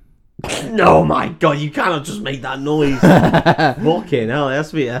 No, my God, you cannot just make that noise. Fucking hell, it has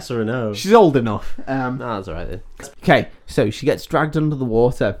to be yes or a no. She's old enough. That's alright then. Okay, so she gets dragged under the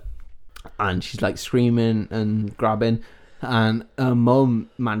water, and she's like screaming and grabbing, and her mum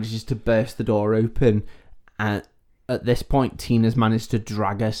manages to burst the door open, and at this point, Tina's managed to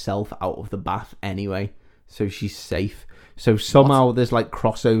drag herself out of the bath anyway. So she's safe. So somehow there's like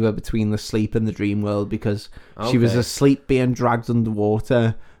crossover between the sleep and the dream world because she was asleep being dragged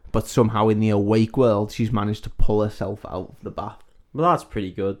underwater, but somehow in the awake world she's managed to pull herself out of the bath. Well, that's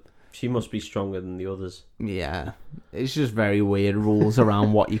pretty good. She must be stronger than the others. Yeah. It's just very weird rules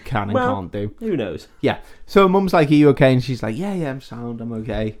around what you can and can't do. Who knows? Yeah. So her mum's like, are you okay? And she's like, yeah, I'm sound, I'm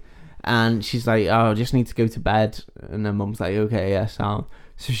okay. And she's like, oh, I just need to go to bed. And her mum's like, okay, yeah, sound.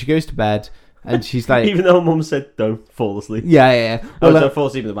 So she goes to bed. And she's like... Even though mum said, don't fall asleep. Yeah. Well, don't fall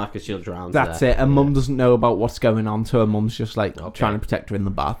asleep in the bath because she'll drown. That's it. And mum doesn't know about what's going on, so her mum's just like trying to protect her in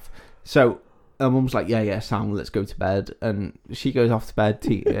the bath. So her mum's like, yeah, Sam, let's go to bed. And she goes off to bed.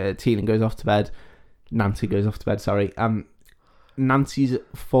 Tina goes off to bed. Nancy goes off to bed, sorry. Nancy's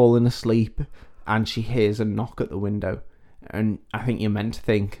fallen asleep and she hears a knock at the window. And I think you're meant to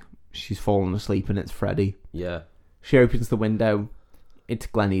think she's fallen asleep and it's Freddy. Yeah. She opens the window. It's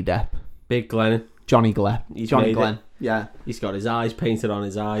Glennie Depp. Big Glenn. Johnny Glenn. Johnny Glenn. It. Yeah. He's got his eyes painted on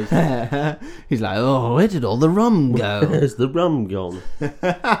his eyes. He's like, oh, where did all the rum go? Where's the rum gone?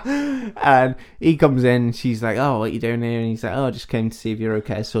 And he comes in. She's like, oh, what are you doing here? And he's like, oh, I just came to see if you're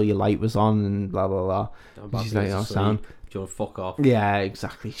okay. I saw your light was on and blah, blah, blah. And she's like, oh, sound. Do you want to fuck off? Yeah,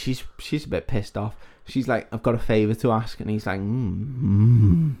 exactly. She's a bit pissed off. She's like, I've got a favour to ask. And he's like,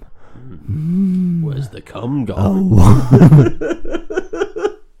 Where's the cum gone? Oh.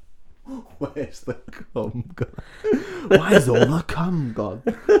 Where's the cum gone? Where's all the cum gone?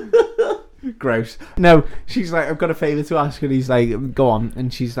 Gross. No, she's like, I've got a favour to ask. And he's like, go on.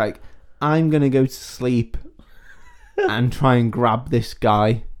 And she's like, I'm going to go to sleep and try and grab this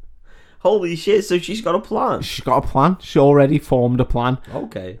guy. Holy shit, so she's got a plan. She's got a plan. She already formed a plan.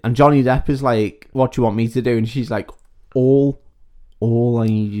 Okay. And Johnny Depp is like, what do you want me to do? And she's like, all I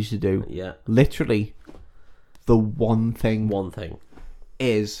need you to do. Yeah. Literally, the one thing.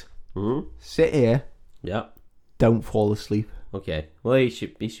 Is sit here. Yeah. Don't fall asleep. Okay. Well, he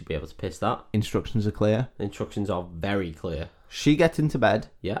should be able to piss that. Instructions are clear. Instructions are very clear. She gets into bed.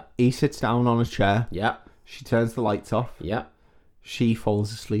 Yeah. He sits down on a chair. Yeah. She turns the lights off. Yeah. She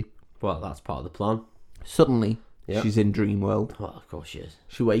falls asleep. Well, that's part of the plan. Suddenly, she's in dream world. Well, of course she is.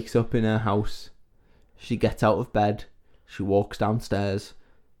 She wakes up in her house. She gets out of bed. She walks downstairs.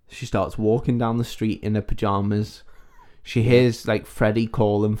 She starts walking down the street in her pajamas. She hears like Freddy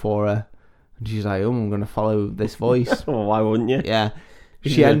calling for her. And she's like, oh, I'm going to follow this voice. Well, why wouldn't you? Yeah.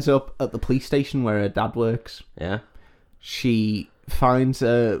 She ends up at the police station where her dad works. Yeah. She finds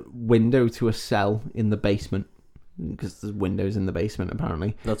a window to a cell in the basement. Because there's windows in the basement,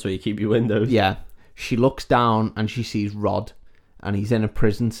 apparently. That's where you keep your windows. Yeah. She looks down and she sees Rod. And he's in a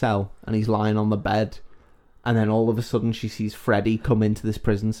prison cell. And he's lying on the bed. And then all of a sudden she sees Freddy come into this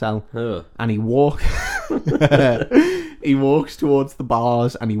prison cell. Oh. And he walks towards the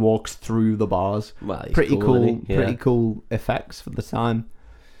bars and he walks through the bars. Well, he's pretty cool. Yeah. Pretty cool effects for the time.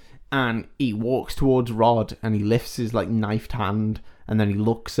 And he walks towards Rod and he lifts his like knifed hand and then he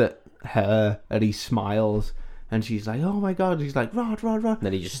looks at her and he smiles And she's like, oh my God. He's like, Rod. And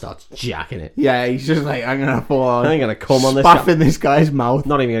then he just starts jacking it. Yeah, he's just like, I'm going to fall on. I'm going to come on this guy. Spaffing this guy's mouth.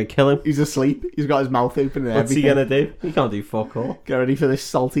 Not even going to kill him. He's asleep. He's got his mouth open and What's everything. he going to do? He can't do fuck all. Get ready for this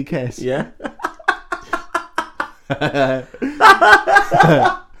salty kiss. Yeah. It's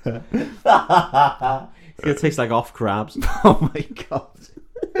going to taste like off crabs. Oh my God.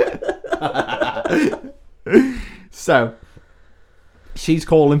 So, she's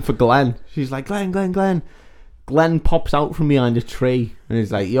calling for Glenn. She's like, Glenn. Glenn pops out from behind a tree and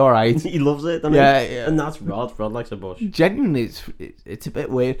he's like, you alright? He loves it, doesn't he? Yeah. And that's Rod. Rod likes a bush. Genuinely, it's a bit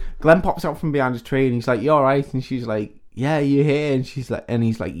weird. Glenn pops out from behind a tree and he's like, you alright? And she's like, yeah, you here? And he's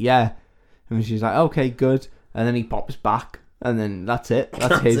like, yeah. And she's like, okay, good. And then he pops back and then that's it.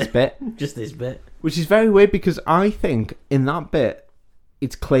 That's his bit. Just his bit. Which is very weird because I think in that bit,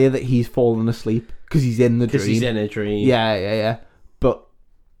 it's clear that he's fallen asleep because he's in the dream. Because he's in a dream. Yeah. But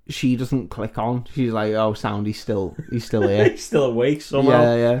she doesn't click on. She's like, oh, sound, he's still here. He's still awake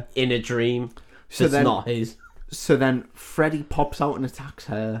somehow. Yeah. In a dream. So It's then, not his. So then Freddy pops out and attacks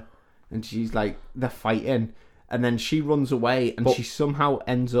her. And she's like, they're fighting. And then she runs away and she somehow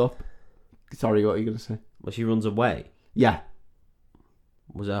ends up... Sorry, what are you going to say? Well, she runs away. Yeah.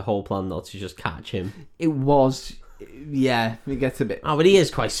 Was her whole plan not to just catch him? It was... Yeah, it gets a bit... Oh, but he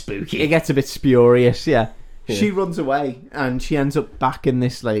is quite spooky. It gets a bit spurious, yeah. She runs away and she ends up back in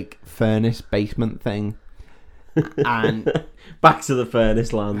this, like, furnace basement thing. And... Back to the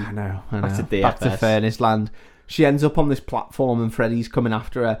furnace land. I know. Back to DFS. Back to furnace land. She ends up on this platform and Freddy's coming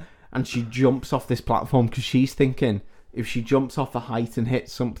after her and she jumps off this platform because she's thinking if she jumps off a height and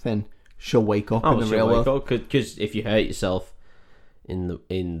hits something, she'll wake up in the real world. Because if you hurt yourself in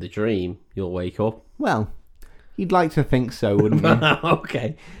the dream, you'll wake up. Well... You'd like to think so, wouldn't you?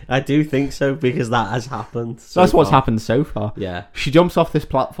 Okay. I do think so, because that has happened. That's what's happened so far. Yeah. She jumps off this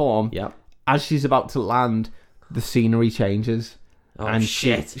platform. Yep. As she's about to land, the scenery changes. Oh, and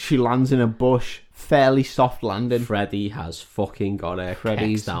shit. She lands in a bush. Fairly soft landing. Freddy has fucking got her.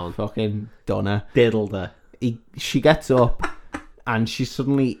 Freddy's down. Fucking done her. Diddled her. She gets up, and she's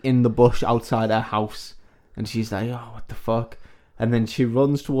suddenly in the bush outside her house. And she's like, oh, what the fuck? And then she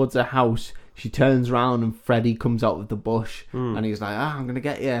runs towards her house. She turns around and Freddy comes out of the bush and he's like, I'm going to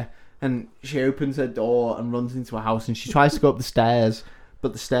get you. And she opens her door and runs into a house and she tries to go up the stairs,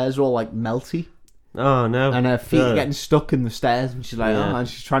 but the stairs are all like melty. Oh, no. And her feet are getting stuck in the stairs and she's like, and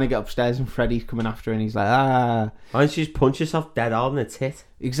she's trying to get upstairs and Freddy's coming after her and he's like, Why don't she just punch herself dead hard in the tit?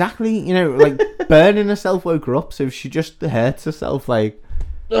 Exactly. You know, like burning herself woke her up, so she just hurts herself, like...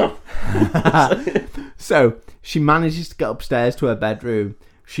 So, she manages to get upstairs to her bedroom.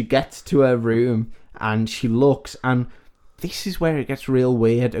 She gets to her room and she looks, and this is where it gets real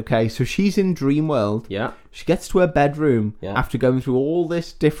weird, okay? So she's in Dream World. Yeah. She gets to her bedroom after going through all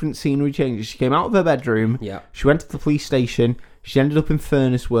this different scenery changes. She came out of her bedroom. Yeah. She went to the police station. She ended up in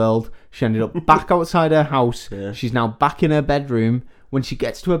Furnace World. She ended up back outside her house. Yeah. She's now back in her bedroom. When she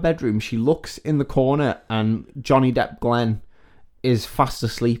gets to her bedroom, she looks in the corner and Johnny Depp Glenn is fast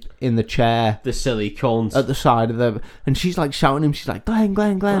asleep in the chair. The silly cunt. At the side of the... And she's like shouting him. She's like,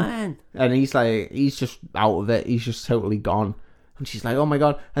 Glenn. And he's like, he's just out of it. He's just totally gone. And she's like, oh my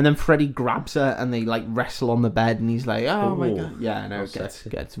God. And then Freddy grabs her and they like wrestle on the bed and he's like, oh my God. Yeah, no, it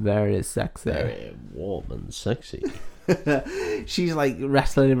gets very sexy. Very warm and sexy. She's like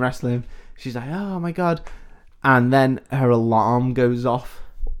wrestling him. She's like, oh my God. And then her alarm goes off.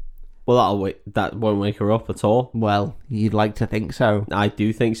 Well, that won't wake her up at all. Well, you'd like to think so. I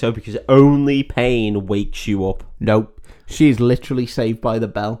do think so, because only pain wakes you up. Nope. She's literally saved by the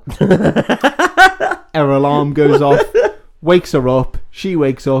bell. Her alarm goes off, wakes her up. She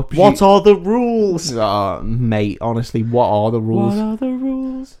wakes up. What are the rules? Oh, mate, honestly, what are the rules? What are the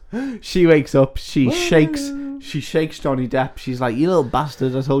rules? She wakes up. She shakes Johnny Depp. She's like, you little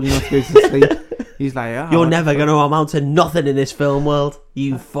bastard, I told you not to go to sleep. He's like, oh, you're never going to amount to nothing in this film world,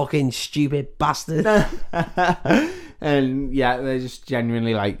 you fucking stupid bastard. And yeah, they're just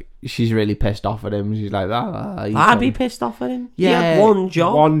genuinely like, she's really pissed off at him. She's like, I'd be pissed off at him. Yeah, he had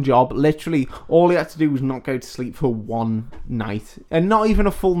one job. Literally, all he had to do was not go to sleep for one night. And not even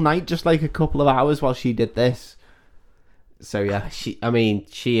a full night, just like a couple of hours while she did this. So yeah.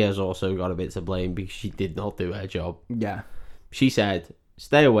 She has also got a bit to blame because she did not do her job. Yeah. She said,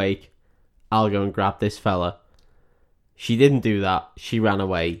 stay awake. I'll go and grab this fella. She didn't do that. She ran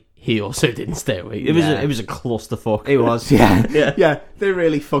away. He also didn't stay awake. It was a clusterfuck. It was, yeah. Yeah, they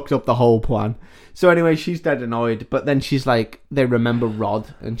really fucked up the whole plan. So anyway, she's dead annoyed, but then she's like, they remember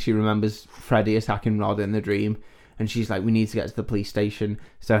Rod, and she remembers Freddy attacking Rod in the dream, and she's like, we need to get to the police station.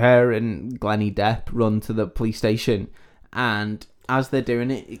 So her and Glenny Depp run to the police station, and as they're doing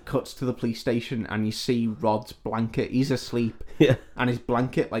it, it cuts to the police station and you see Rod's blanket. He's asleep. Yeah. And his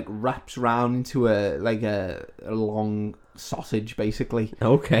blanket like wraps round into a long sausage, basically.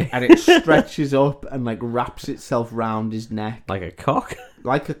 Okay. And it stretches up and like wraps itself round his neck. Like a cock?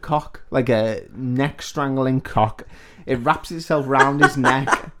 Like a cock. Like a neck strangling cock. It wraps itself round his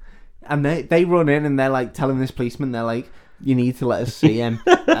neck. And they run in and they're like telling this policeman, they're like, you need to let us see him.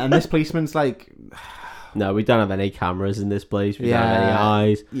 And this policeman's like... No, we don't have any cameras in this place. We don't have any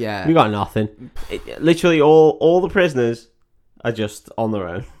eyes. Yeah. We got nothing. Literally all the prisoners are just on their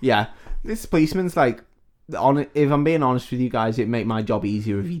own. Yeah. This policeman's like, if I'm being honest with you guys, it'd make my job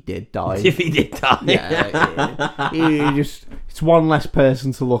easier if he did die. If he did die. Yeah. It's one less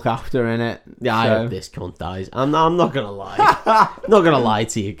person to look after, innit? Yeah, I hope this cunt dies. I'm not going to lie. I'm not going to lie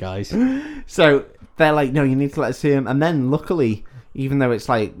to you guys. So they're like, no, you need to let us see him. And then luckily... Even though it's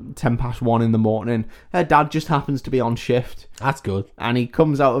like 1:10 in the morning, her dad just happens to be on shift. That's good. And he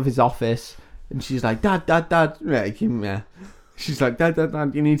comes out of his office and she's like, Dad. Yeah. She's like, Dad,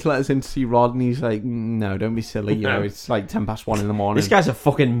 you need to let us in to see Rod. And he's like, no, don't be silly. You know, it's like 1:10 in the morning. This guy's a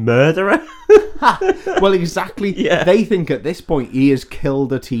fucking murderer. Well, exactly. Yeah. They think at this point he has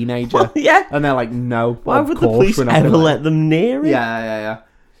killed a teenager. Well, yeah. And they're like, no. Why would the police ever let them near it? Yeah.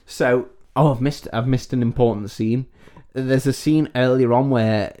 So, I've missed an important scene. There's a scene earlier on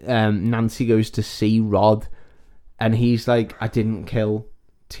where Nancy goes to see Rod and he's like, I didn't kill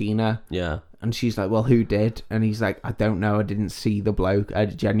Tina. Yeah. And she's like, well, who did? And he's like, I don't know. I didn't see the bloke. I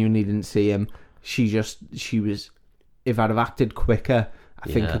genuinely didn't see him. She was, if I'd have acted quicker, I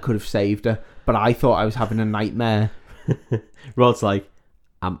think I could have saved her. But I thought I was having a nightmare. Rod's like,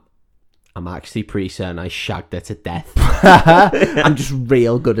 I'm actually pretty certain I shagged her to death. I'm just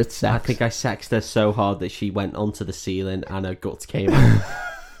real good at sex. I think I sexed her so hard that she went onto the ceiling and her guts came out.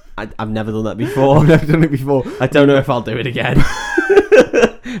 I've never done that before. I've never done it before. I don't know if I'll do it again.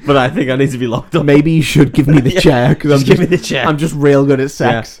 But I think I need to be locked up. Maybe you should give me the chair. Just give me the chair. I'm just real good at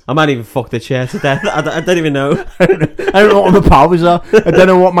sex. Yeah. I might even fuck the chair to death. I don't even know. I don't know what my powers are. I don't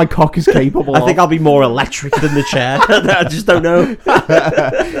know what my cock is capable of. I think I'll be more electric than the chair. I just don't know.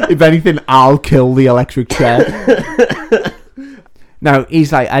 If anything, I'll kill the electric chair. No,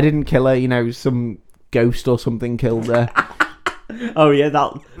 he's like, I didn't kill her. You know, some ghost or something killed her. Oh yeah,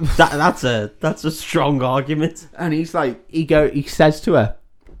 that's a strong argument. And he's like, he says to her,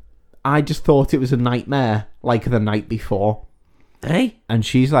 I just thought it was a nightmare, like the night before. Hey? And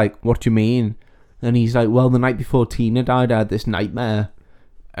she's like, what do you mean? And he's like, well, the night before Tina died, I had this nightmare.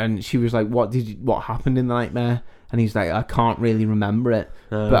 And she was like, what happened in the nightmare? And he's like, I can't really remember it.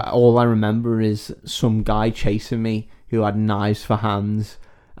 But all I remember is some guy chasing me who had knives for hands.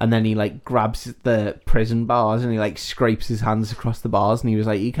 And then he like grabs the prison bars and he like scrapes his hands across the bars. And he was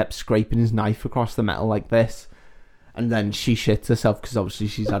like, he kept scraping his knife across the metal like this. And then she shits herself because obviously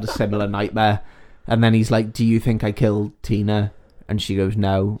she's had a similar nightmare. And then he's like, do you think I killed Tina? And she goes,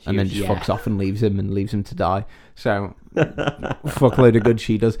 no. And then just fucks off and leaves him to die. So, fuckload of good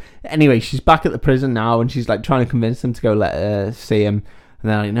she does. Anyway, she's back at the prison now and she's like trying to convince them to go let her see him.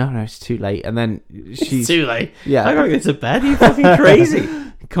 And they're like, no, it's too late. And then she's... It's too late? Yeah. I gotta go to bed. Are you fucking crazy?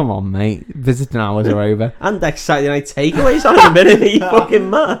 Come on, mate. Visiting hours are over. And next Saturday night takeaways on in a minute. Are you fucking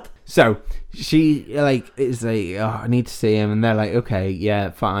mad? So, she, like, is like, oh, I need to see him. And they're like, okay,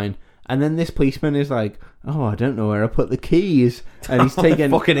 yeah, fine. And then this policeman is like, oh, I don't know where I put the keys. And he's taking...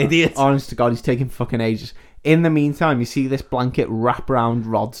 fucking idiot. Honest to God, he's taking fucking ages. In the meantime, you see this blanket wrap around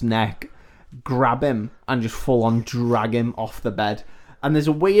Rod's neck, grab him, and just full on drag him off the bed. And there's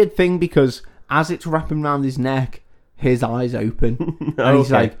a weird thing because as it's wrapping around his neck, his eyes open. And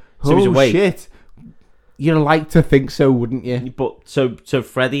he's like, so he's awake. Shit. You'd like to think so, wouldn't you? But so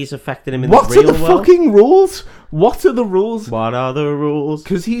Freddy's affecting him in what the real are the world? fucking rules? What are the rules? What are the rules?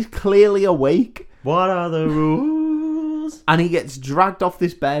 Because he's clearly awake. What are the rules? And he gets dragged off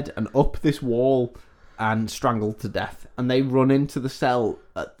this bed and up this wall and strangled to death. And they run into the cell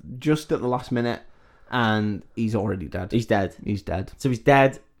just at the last minute. And he's already dead. He's dead. He's dead. So he's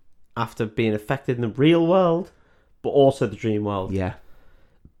dead after being affected in the real world, but also the dream world. Yeah.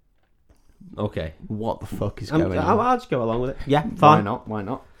 Okay. What the fuck is going on? I'll just go along with it. Yeah, fine. Why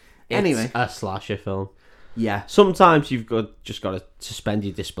not? It's Anyway. a slasher film. Yeah. Sometimes you've just got to suspend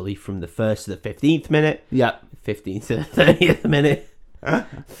your disbelief from the 1st to the 15th minute. Yeah. 15th to the 30th minute.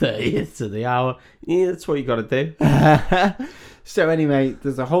 30th to the hour. Yeah, that's what you got to do. So anyway,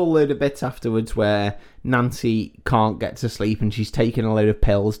 there's a whole load of bits afterwards where Nancy can't get to sleep and she's taking a load of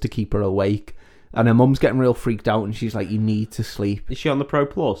pills to keep her awake. And her mum's getting real freaked out and she's like, you need to sleep. Is she on the Pro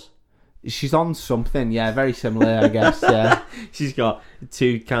Plus? She's on something, yeah, very similar, I guess. Yeah, she's got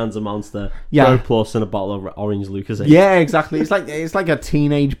 2 cans of Monster, yeah, Pro Plus, and a bottle of orange Lucozade. Yeah, exactly. It's like a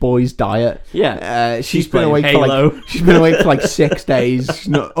teenage boy's diet. Yeah, she's been awake for like 6 days. She's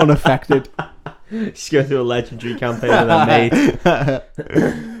not unaffected. She's going through a legendary campaign with her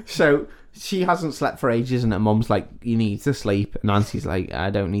mate. So she hasn't slept for ages, and her mum's like, "You need to sleep." And Nancy's like, "I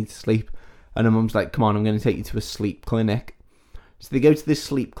don't need to sleep." And her mum's like, "Come on, I'm going to take you to a sleep clinic." So they go to this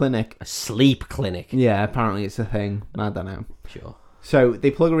sleep clinic. A sleep clinic? Yeah, apparently it's a thing. I don't know. Sure. So they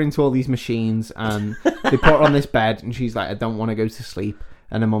plug her into all these machines and they put her on this bed and she's like, "I don't want to go to sleep."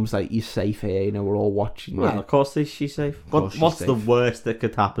 And her mum's like, "You're safe here, you know, we're all watching you." Well, of course she's safe. What's the worst that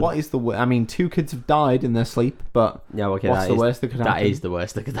could happen? What is the worst? I mean, 2 kids have died in their sleep, but yeah, okay, what's the worst that could happen? That is the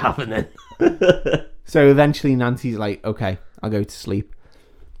worst that could happen then. So eventually Nancy's like, "Okay, I'll go to sleep."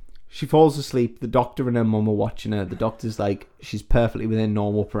 She falls asleep. The doctor and her mum are watching her. The doctor's like, she's perfectly within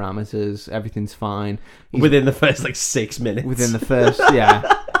normal parameters. Everything's fine. Within the first, 6 minutes. Within the first,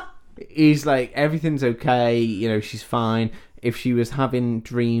 yeah. He's like, everything's okay. You know, she's fine. If she was having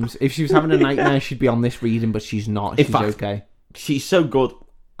dreams, if she was having a nightmare, she'd be on this reading, but she's not. She's okay. She's so good.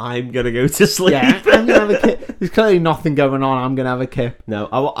 I'm going to go to sleep. Yeah, I'm going to have a kip. There's clearly nothing going on. I'm going to have a kip. No,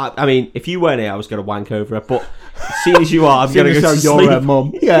 I mean, if you weren't here, I was going to wank over her, but seeing as you are, I'm going to go to sleep. You're her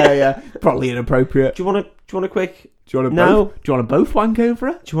mum. Yeah. Probably inappropriate. Do you want a quick... Do you want to no? Both? Do you want to both wank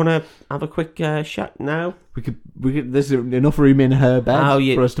over her? Do you want to have a quick shot now? We could. There's enough room in her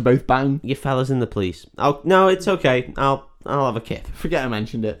bed for us to both bang. You fellas in the police. No, it's okay. I'll have a kip. Forget I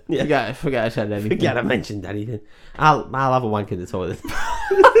mentioned it. Yeah. Forget I said anything. Forget I mentioned anything. I'll have a wank in the toilet.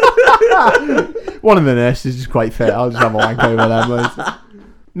 One of the nurses is quite fit. I'll just have a wank over them. Later.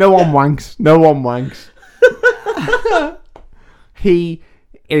 No one wanks. No one wanks. He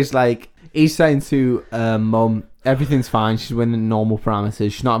is like, he's saying to mum, everything's fine. She's within normal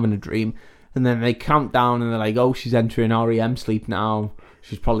parameters. She's not having a dream. And then they count down and they're like, "Oh, she's entering REM sleep now.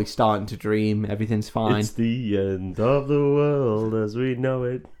 She's probably starting to dream. Everything's fine." It's the end of the world as we know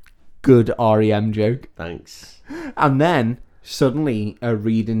it. Good REM joke. Thanks. And then suddenly her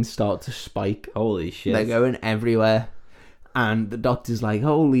readings start to spike. Holy shit. They're going everywhere. And the doctor's like,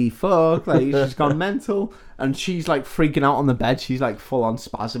 "Holy fuck," like she's gone mental. And she's like freaking out on the bed. She's like full on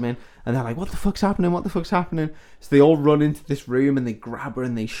spasming. And they're like, "What the fuck's happening? What the fuck's happening?" So they all run into this room and they grab her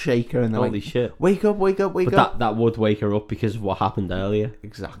and they shake her and they're Holy shit. "Wake up, wake up, wake but up." That would wake her up because of what happened earlier.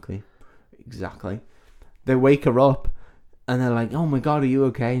 Exactly. They wake her up and they're like, "Oh my God, are you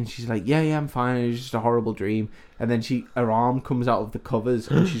okay?" And she's like, Yeah, I'm fine. It was just a horrible dream. And then her arm comes out of the covers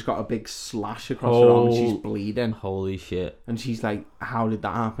and she's got a big slash across her arm and she's bleeding. Holy shit. And she's like, "How did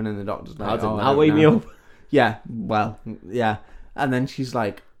that happen?" And the doctor's like, "How did that wake me up?" Yeah, well, yeah. And then she's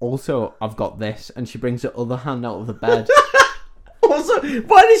like, "Also, I've got this." And she brings her other hand out of the bed. Also,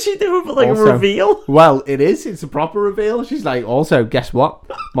 why did she do it for a reveal? Well, it's a proper reveal. She's like, "Also, guess what,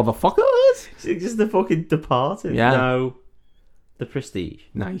 motherfuckers?" She's just the fucking Departed. Yeah. No. The Prestige.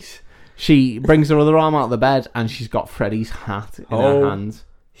 Nice. She brings her other arm out of the bed and she's got Freddy's hat in her hands.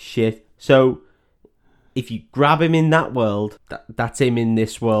 Shit. So, if you grab him in that world, that's him in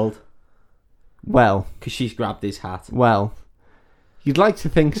this world. Well. Because she's grabbed his hat. Well. You'd like to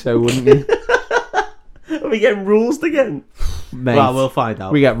think so, wouldn't you? Are we getting rules again? Mate, well, we'll find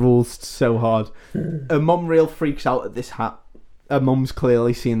out. We get rules so hard. Her mum real freaks out at this hat. Her mum's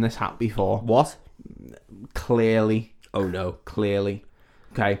clearly seen this hat before. What? Clearly. Oh no. Clearly.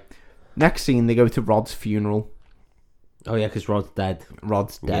 Okay. Next scene, they go to Rod's funeral. Oh yeah, because Rod's dead.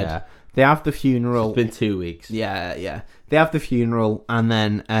 Yeah. They have the funeral. It's been 2 weeks. Yeah. They have the funeral, and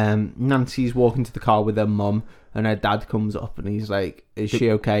then Nancy's walking to the car with her mum, and her dad comes up, and he's like, "Is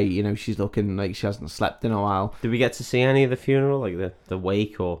she okay? You know, she's looking like she hasn't slept in a while." Did we get to see any of the funeral, like the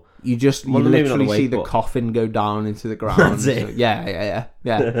wake, or you literally see the coffin go down into the ground? That's it. Yeah.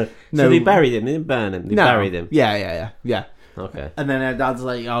 No, so they buried him. They didn't burn him. They buried him. Yeah. Okay. And then her dad's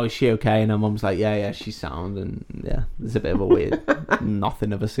like, "Oh, is she okay?" And her mum's like, Yeah, she's sound." And yeah, there's a bit of a weird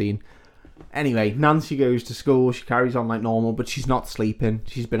nothing of a scene. Anyway, Nancy goes to school. She carries on like normal, but she's not sleeping.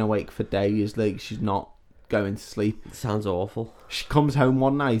 She's been awake for days. Like, she's not going to sleep. It sounds awful. She comes home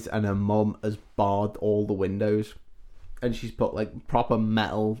one night and her mum has barred all the windows. And she's put like proper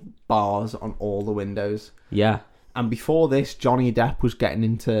metal bars on all the windows. Yeah. And before this, Johnny Depp was getting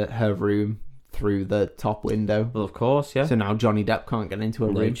into her room through the top window. Well, of course, yeah. So now Johnny Depp can't get into her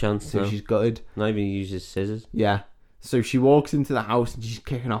room. No chance, so she's gutted. Not even uses scissors. Yeah. So she walks into the house and she's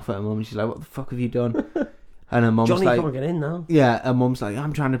kicking off at her mum. And she's like, "What the fuck have you done?" And her mum's Johnny like, can't get in now. Yeah, her mum's like,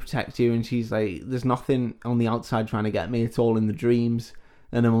 "I'm trying to protect you." And she's like, "There's nothing on the outside trying to get me. It's all in the dreams."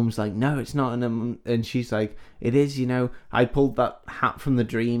 And her mum's like, no, it's not. And she's like, it is, you know. I pulled that hat from the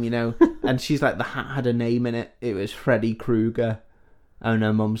dream, you know. And she's like, the hat had a name in it. It was Freddy Krueger. And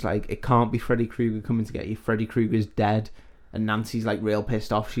her mum's like, it can't be Freddy Krueger coming to get you. Freddy Krueger's dead. And Nancy's like real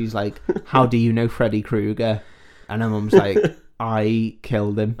pissed off. She's like, how do you know Freddy Krueger? And her mum's like, I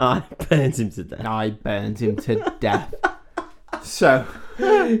killed him. I burned him to death. I burned him to death. So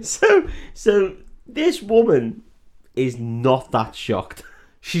this woman is not that shocked.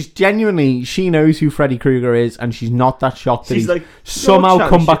 She's genuinely, she knows who Freddy Krueger is, and she's not that shocked that he's like, somehow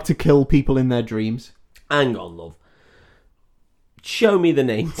come back to kill people in their dreams. Hang on, love. Show me the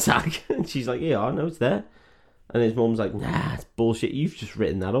name tag. And she's like, yeah, I know it's there. And his mum's like, nah, it's bullshit. You've just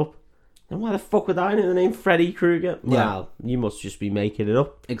written that up. And why the fuck would I know the name Freddy Krueger? Yeah. Well, you must just be making it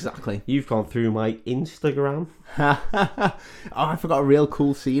up. Exactly. You've gone through my Instagram. Oh, I forgot a real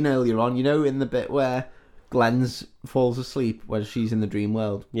cool scene earlier on. You know, in the bit where Glenn's falls asleep when she's in the dream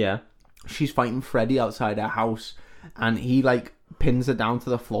world. Yeah. She's fighting Freddy outside her house, and he like pins her down to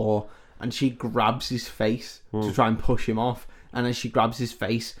the floor, and she grabs his face to try and push him off. And as she grabs his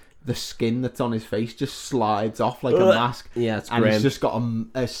face, the skin that's on his face just slides off like a mask. Yeah, it's and grim. he's just got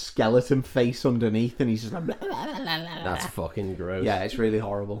a skeleton face underneath, and he's just like... Blah, blah, blah, blah. That's fucking gross. Yeah, it's really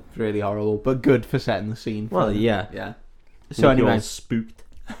horrible. It's really horrible, but good for setting the scene. Well, yeah. Yeah. So anyway... spooked.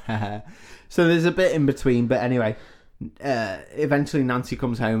 So there's a bit in between, but anyway... eventually Nancy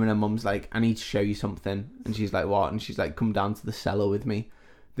comes home and her mum's like, I need to show you something. And she's like, what? And she's like, come down to the cellar with me.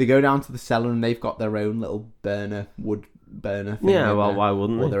 They go down to the cellar and they've got their own little wood burner thing. Yeah, well, why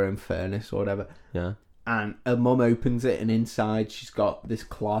wouldn't they? Or their own furnace or whatever. Yeah. And her mum opens it, and inside she's got this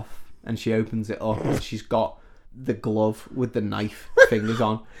cloth, and she opens it up and she's got the glove with the knife fingers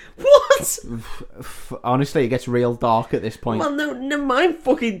on. What? Honestly, it gets real dark at this point. Well, no, mine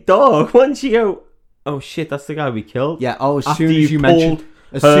fucking dark. Once you go, oh shit, that's the guy we killed. Yeah. Oh, as soon as you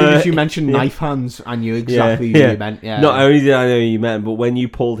mentioned knife hands, I knew exactly who you meant. Yeah. Not only did I know who you meant, but when you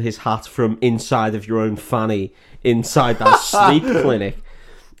pulled his hat from inside of your own fanny inside that sleep clinic,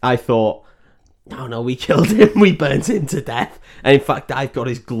 I thought, oh no, we killed him. We burnt him to death. And in fact, I've got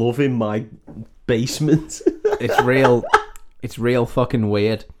his glove in my basement. It's real fucking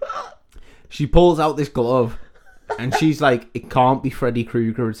weird. She pulls out this glove. And she's like, it can't be Freddy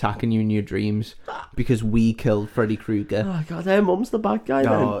Krueger attacking you in your dreams because we killed Freddy Krueger. Oh, God, her mum's the bad guy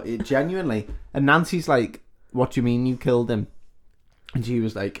then. It genuinely. And Nancy's like, what do you mean you killed him? And she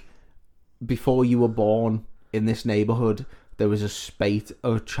was like, before you were born in this neighbourhood, there was a spate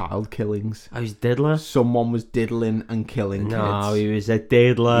of child killings. Oh, he's diddler? Someone was diddling and killing kids. No, he was a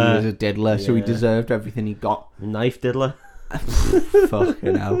diddler. He was a diddler, so he deserved everything he got. Knife diddler?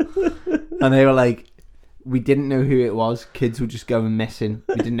 Fucking hell. And they were like, we didn't know who it was. Kids were just going missing.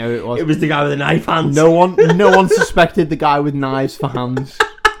 We didn't know who it was. It was the guy with the knife hands. No one suspected the guy with knives for hands.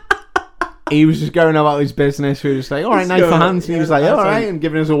 He was just going about his business. We were just like, all right, knife for hands. And he was like, all right, and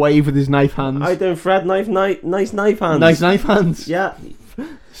giving us a wave with his knife hands. I don't Fred, nice knife hands. Nice knife hands. Yeah.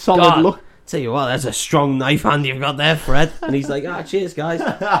 Solid look. Tell you what, that's a strong knife hand you've got there, Fred. And he's like, cheers, guys.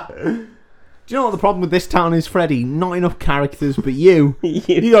 Do you know what the problem with this town is, Freddie? Not enough characters, but you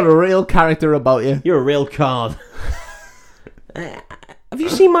got a real character about you. You're a real card. Have you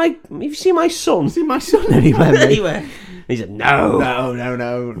seen my son? Seen my son anywhere? Anywhere? He said, no.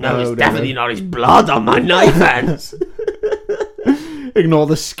 No, it's definitely not his blood on my knife hands. Ignore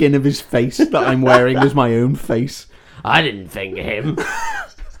the skin of his face that I'm wearing as my own face. I didn't finger him.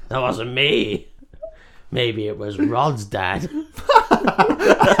 That wasn't me. Maybe it was Rod's dad.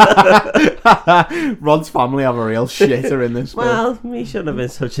 Rod's family have a real shitter in this. Well, he shouldn't have been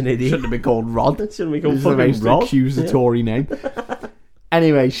such an idiot. Shouldn't have been called Rod. Shouldn't have been called fucking Rod. the most accusatory name.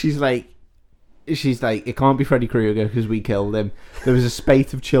 Anyway, she's like, it can't be Freddy Krueger because we killed him. There was a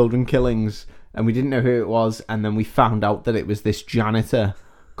spate of children killings, and we didn't know who it was. And then we found out that it was this janitor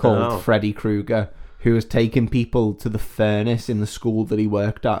called Freddy Krueger, who was taking people to the furnace in the school that he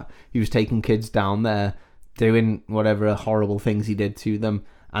worked at. He was taking kids down there, doing whatever horrible things he did to them,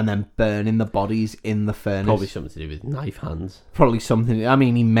 and then burning the bodies in the furnace. Probably something to do with knife hands. Probably something. I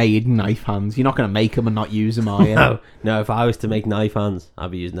mean, he made knife hands. You're not going to make them and not use them, are you? No. If I was to make knife hands,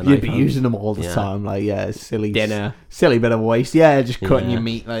 I'd be using the knife hands. You'd be using them all the time. Like, yeah, silly dinner, silly bit of waste. Yeah, just cutting your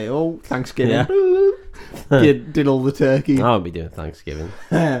meat. Like, Thanksgiving. Yeah. Diddle the turkey. I wouldn't be doing Thanksgiving.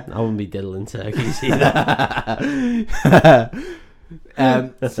 I wouldn't be diddling turkeys either.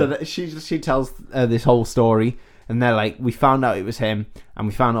 So she tells this whole story, and they're like, we found out it was him, and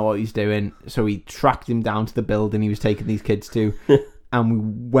we found out what he's doing, so we tracked him down to the building he was taking these kids to, and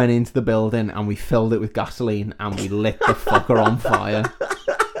we went into the building, and we filled it with gasoline, and we lit the fucker on fire.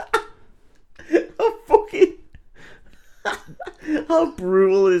 How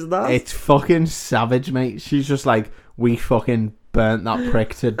brutal is that? It's fucking savage, mate. She's just like, we fucking burnt that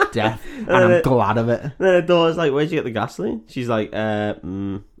prick to death, and I'm glad of it. Then her daughter's like, where'd you get the gasoline? She's like,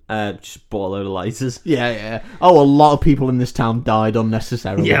 just bought a load of lighters. Yeah. Oh, a lot of people in this town died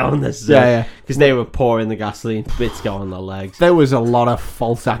unnecessarily. Yeah, unnecessarily. Yeah. Because they were pouring the gasoline, bits go on their legs. There was a lot of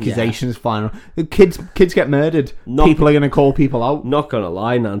false accusations flying around. Kids get murdered. People are going to call people out. Not gonna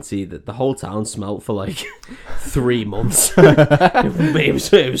lie, Nancy, that the whole town smelt for like 3 months.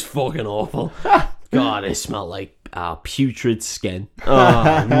 it was fucking awful. God, it smelled like putrid skin.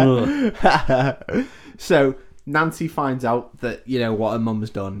 So Nancy finds out that, what her mum's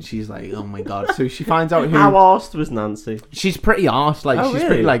done. She's like, oh my God. So she finds out who... How arsed was Nancy? She's pretty arsed. Like, she's really?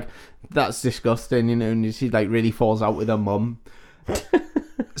 pretty like, that's disgusting, and she like really falls out with her mum.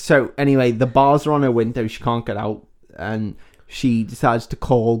 So anyway, the bars are on her window. She can't get out. And she decides to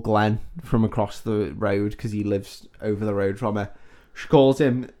call Glenn from across the road because he lives over the road from her. She calls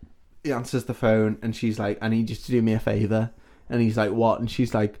him. He answers the phone and she's like, I need you to do me a favour. And he's like, what? And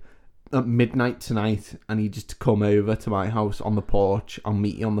she's like, at midnight tonight, I need you to come over to my house on the porch. I'll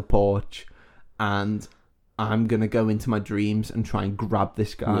meet you on the porch, and I'm gonna go into my dreams and try and grab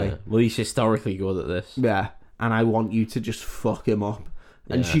this guy. Yeah. Well, he's historically good at this. Yeah, and I want you to just fuck him up.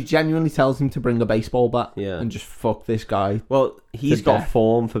 And she genuinely tells him to bring a baseball bat and just fuck this guy. Well, he's got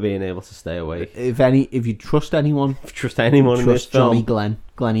form for being able to stay awake. If you trust anyone, in this film, Johnny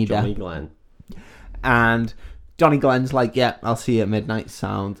Glenn. And Johnny Glenn's like, yeah, I'll see you at midnight,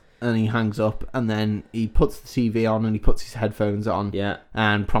 sound. And he hangs up, and then he puts the TV on, and he puts his headphones on,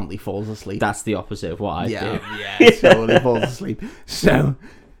 and promptly falls asleep. That's the opposite of what I do. Yeah, totally falls asleep. So,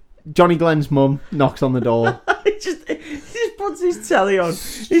 Johnny Glenn's mum knocks on the door. he just puts his telly on,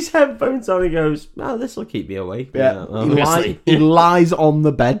 his headphones on, he goes, oh, this will keep me awake. Yeah, he lies on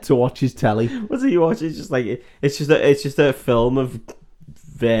the bed to watch his telly. What's he watching? It's just like, it's just a film of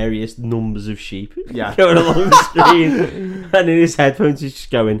various numbers of sheep going along the screen, and in his headphones he's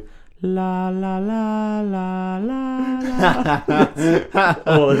just going la la la la la la.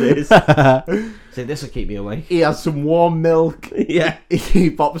 All it is. So this will keep me awake. He has some warm milk. Yeah. He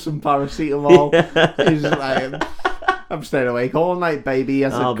pops some paracetamol. He's just like, I'm staying awake all night, baby.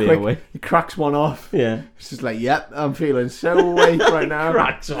 He cracks one off. Yeah. He's just like, yep, I'm feeling so awake right now.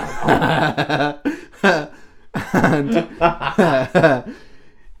 Cracks one. And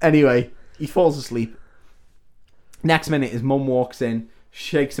anyway, he falls asleep. Next minute, his mum walks in,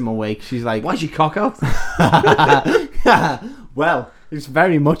 shakes him awake. She's like, why's your cock out? Well, it's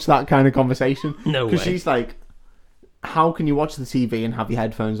very much that kind of conversation. No way. Because she's like, how can you watch the TV and have your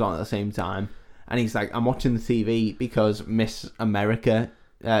headphones on at the same time? And he's like, I'm watching the TV because Miss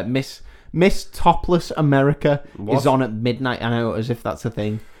Topless America is on at midnight. I know, as if that's a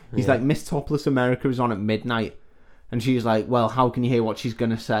thing. He's like, Miss Topless America is on at midnight. And she's like, well, how can you hear what she's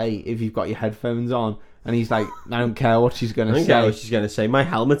going to say if you've got your headphones on? And he's like, I don't care what she's going to say. I don't care what she's going to say. My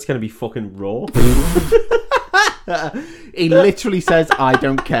helmet's going to be fucking raw. He literally says, I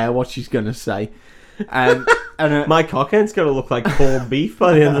don't care what she's going to say. And my cock end's going to look like corned beef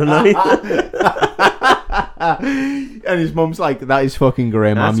by the end of the night. And his mum's like, that is fucking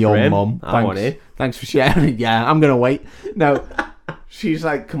grim. That's I'm your mum. I want it. Thanks for sharing. Yeah, I'm going to wait. No. She's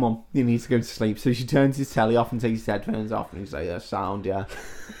like, come on, you need to go to sleep. So she turns his telly off and takes his headphones off, and he's like, that's sound, yeah.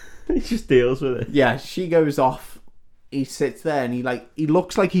 He just deals with it. Yeah, she goes off. He sits there, and he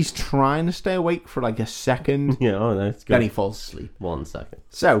looks like he's trying to stay awake for like a second. Yeah, oh no, it's good. Then he falls asleep. 1 second.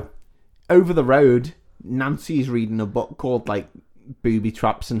 So, over the road, Nancy's reading a book called like Booby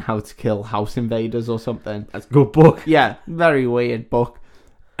Traps and How to Kill House Invaders or something. That's a good book. Yeah, very weird book.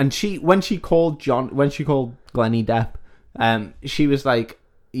 And when she called Glenny Depp, she was like,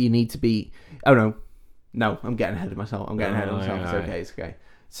 you need to be... Oh, no, I'm getting ahead of myself. It's okay.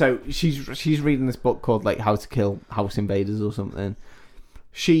 So she's reading this book called like How to Kill House Invaders or something.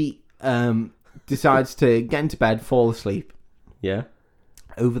 She decides to get into bed, fall asleep. Yeah.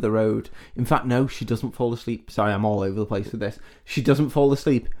 Over the road. In fact, no, she doesn't fall asleep. Sorry, I'm all over the place with this. She doesn't fall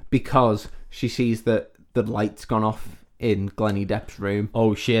asleep because she sees that the light's gone off in Glenny Depp's room.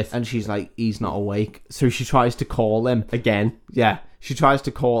 Oh, shit. And she's like, he's not awake. So she tries to call him. Again? Yeah. She tries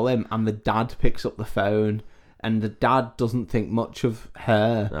to call him, and the dad picks up the phone, and the dad doesn't think much of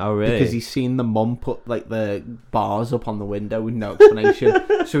her. Oh, really? Because he's seen the mum put, like, the bars up on the window with no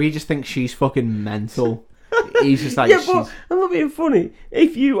explanation. So he just thinks she's fucking mental. He's just like, yeah, but I'm not being funny.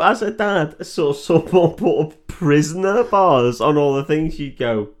 If you, as a dad, saw someone put up prisoner bars on all the things, you'd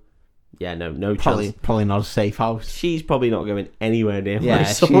go... Yeah, no chance. Probably not a safe house. She's probably not going anywhere near my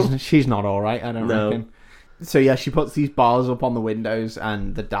son. She's not all right, I don't reckon. So yeah, she puts these bars up on the windows,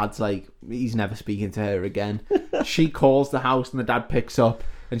 and the dad's like, he's never speaking to her again. She calls the house, and the dad picks up,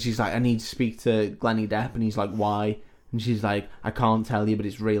 and she's like, I need to speak to Glennie Depp, and he's like, why? And she's like, I can't tell you, but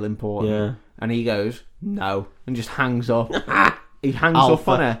it's real important. Yeah. And he goes, no, and just hangs up. He hangs up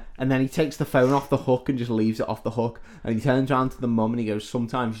on her, and then he takes the phone off the hook and just leaves it off the hook. And he turns around to the mum and he goes,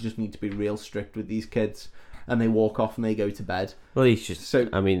 sometimes you just need to be real strict with these kids. And they walk off and they go to bed. Well, he's just,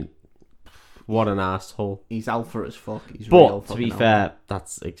 what an asshole. He's alpha as fuck. He's but, real to be fair,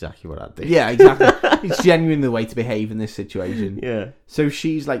 that's exactly what I'd do. Yeah, exactly. It's genuinely the way to behave in this situation. Yeah. So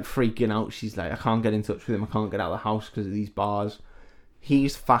she's like freaking out. She's like, I can't get in touch with him. I can't get out of the house because of these bars.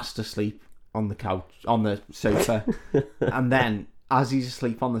 He's fast asleep on the couch, on the sofa. And then, as he's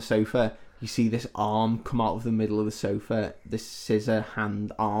asleep on the sofa, you see this arm come out of the middle of the sofa, this scissor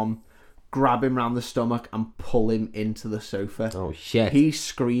hand arm, grab him round the stomach and pull him into the sofa. Oh, shit. He's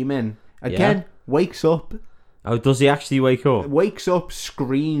screaming. Again, wakes up. Oh, does he actually wake up? Wakes up,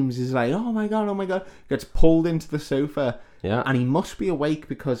 screams, is like, oh my god. Gets pulled into the sofa. Yeah. And he must be awake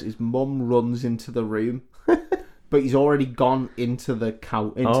because his mum runs into the room. But he's already gone into the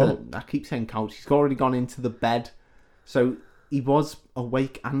couch. I keep saying couch. He's already gone into the bed. So he was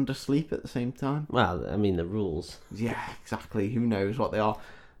awake and asleep at the same time. Well, I mean, the rules. Yeah, exactly. Who knows what they are.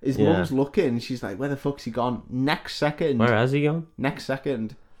 His mum's looking. She's like, where the fuck's he gone? Next second. Where has he gone? Next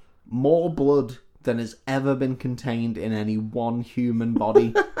second. More blood than has ever been contained in any one human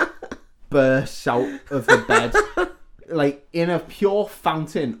body bursts out of the bed. Like, in a pure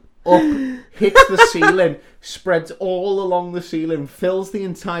fountain. Up, hits the ceiling, spreads all along the ceiling, fills the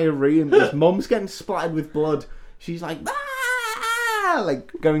entire room. His mum's getting splattered with blood. She's like, ah!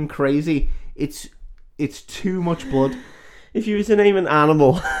 Like going crazy. It's too much blood. If you were to name an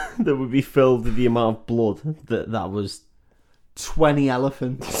animal that would be filled with the amount of blood that was 20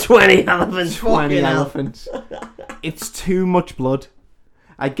 elephants. 20 elephants. 20 elephants. It's too much blood.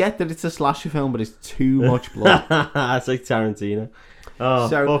 I get that it's a slasher film, but it's too much blood. It's like Tarantino. Oh,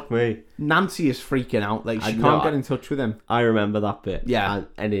 so, fuck me. Nancy is freaking out. Like, she can't get in touch with him. I remember that bit. Yeah.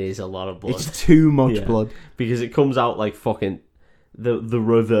 And it is a lot of blood. It's too much blood. Because it comes out like fucking the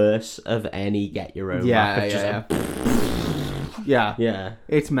reverse of any get your own back. Yeah.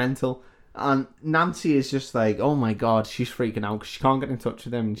 It's mental. And Nancy is just like, oh my god, she's freaking out because she can't get in touch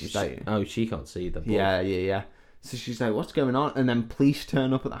with him. And she's like, oh, she can't see the blood. Yeah. So she's like, what's going on? And then police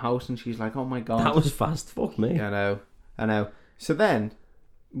turn up at the house and she's like, oh my god. That was fast. Fuck me. I know. So then,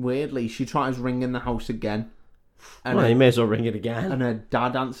 weirdly, she tries ringing the house again. And you may as well ring it again. And her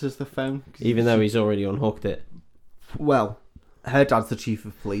dad answers the phone. Even though he's already unhooked it. Well, her dad's the chief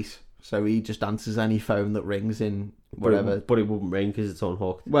of police, so he just answers any phone that rings in whatever. But it wouldn't ring because it's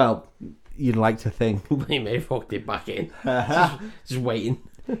unhooked. Well, you'd like to think. He may have hooked it back in. Just waiting.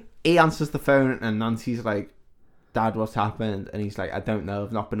 He answers the phone and Nancy's like, Dad, what's happened? And he's like, I don't know,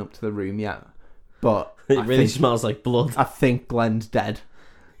 I've not been up to the room yet. But it really smells like blood. I think Glenn's dead.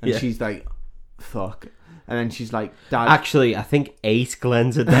 And she's like, fuck. And then she's like, Dad. Actually, I think 8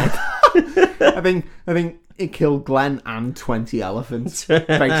 Glens are dead. I think it killed Glenn and 20 elephants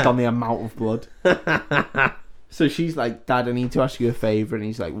based on the amount of blood. So she's like, Dad, I need to ask you a favour. And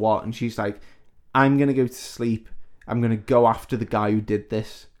he's like, what? And she's like, I'm going to go to sleep. I'm going to go after the guy who did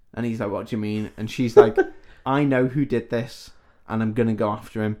this. And he's like, what do you mean? And she's like, I know who did this and I'm going to go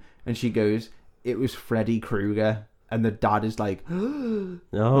after him. And she goes, it was Freddy Krueger. And the dad is like, no.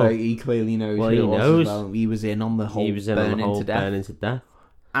 Like, he clearly knows who it was as well. He was in on the whole burning to death.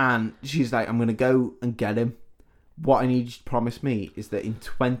 And she's like, I'm going to go and get him. What I need you to promise me is that in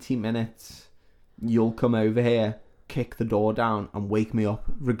 20 minutes, you'll come over here, kick the door down, and wake me up,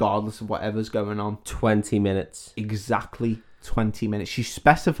 regardless of whatever's going on. 20 minutes. Exactly 20 minutes. She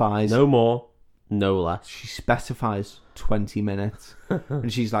specifies... No more, no less. She specifies 20 minutes.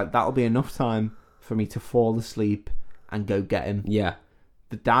 And she's like, that'll be enough time for me to fall asleep and go get him. Yeah.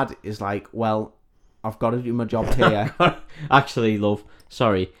 The dad is like, well, I've got to do my job here. Actually, love,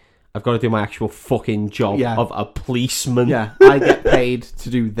 sorry. I've got to do my actual fucking job of a policeman. Yeah, I get paid to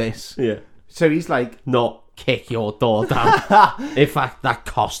do this. Yeah. So he's like... Not kick your door down. In fact, that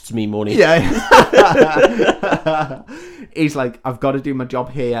costs me money. Yeah. He's like, I've got to do my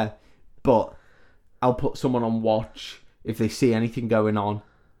job here, but I'll put someone on watch. If they see anything going on,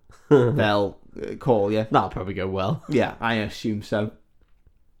 they'll call you. That'll probably go well. Yeah, I assume so.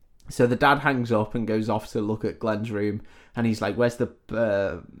 So the dad hangs up and goes off to look at Glenn's room, and he's like, where's the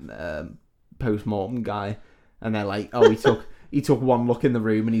post-mortem guy? And they're like, oh, he took one look in the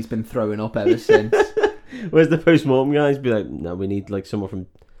room and he's been throwing up ever since. Where's the post-mortem guys? Be like, no, we need like someone from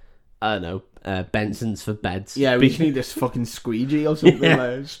I don't know, Benson's for beds. Yeah, we just need this fucking squeegee or something.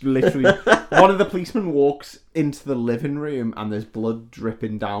 Like, just literally, one of the policemen walks into the living room and there's blood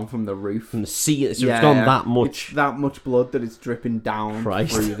dripping down from the roof. From the ceiling, so it's gone that much. It's that much blood that it's dripping down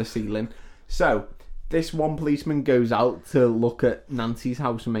through the ceiling. So, this one policeman goes out to look at Nancy's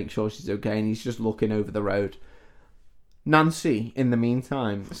house and make sure she's okay, and he's just looking over the road. Nancy, in the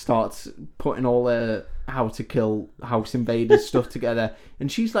meantime, starts putting all her how to kill house invaders stuff together,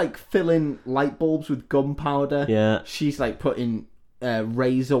 and she's like filling light bulbs with gunpowder. Yeah. She's like putting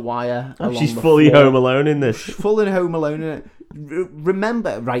razor wire along she's the fully floor. Home Alone in this. She's fully Home Alone in it.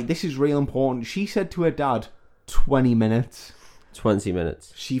 Remember, right, this is real important. She said to her dad, 20 minutes. 20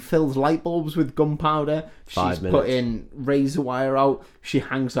 minutes. She fills light bulbs with gunpowder. 5 She's minutes. putting razor wire out. She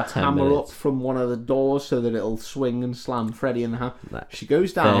hangs a hammer minutes. up from one of the doors so that it'll swing and slam Freddy in the house. She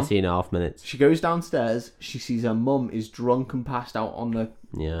goes down. 13.5 minutes. She goes downstairs. She sees her mum is drunk and passed out on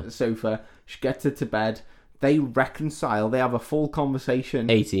the sofa. She gets her to bed. They reconcile. They have a full conversation.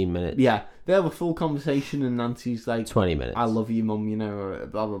 18 minutes. Yeah, they have a full conversation, and Nancy's like, 20 minutes. I love you, mum, you know,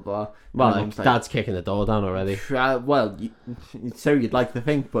 blah, blah, blah. Well, like, Dad's kicking the door down already. Well, so you'd like to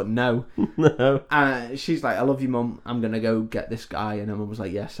think, but no. No. She's like, I love you, mum. I'm going to go get this guy. And her mum was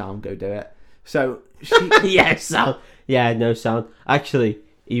like, yeah, Sam, go do it. So she... Yes, Sam. Yeah, no, Sam. Actually,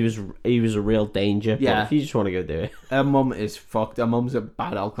 he was a real danger. Yeah. But if you just want to go do it. Her mum is fucked. Her mum's a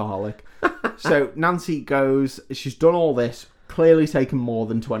bad alcoholic. So Nancy goes, she's done all this, clearly taken more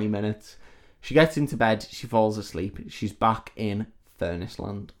than 20 minutes. She gets into bed, she falls asleep. She's back in Furnace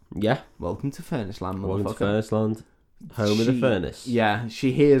Land. Yeah. Welcome to Furnace Land, motherfucker. Welcome to Furnace Land. Home of the furnace. Yeah,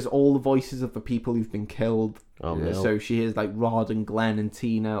 she hears all the voices of the people who've been killed. Oh, no. So she hears like Rod and Glenn and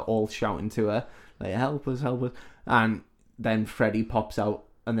Tina all shouting to her, like, help us, help us. And then Freddy pops out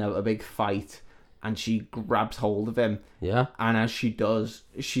and they have a big fight. And she grabs hold of him. Yeah. And as she does,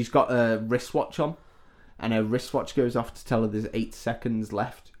 she's got a wristwatch on. And her wristwatch goes off to tell her there's 8 seconds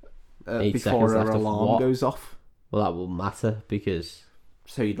left before her alarm goes off. Well, that will matter because...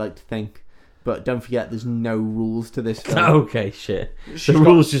 So you'd like to think. But don't forget, there's no rules to this film. Okay, shit. The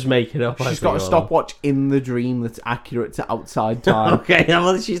rules just make it up. She's got a stopwatch in the dream that's accurate to outside time. Okay,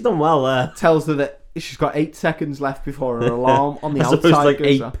 well, she's done well there. Tells her that she's got 8 seconds left before her alarm on the outside like goes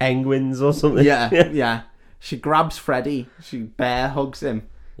 8 off. penguins or something. Yeah. She grabs Freddy. She bear hugs him.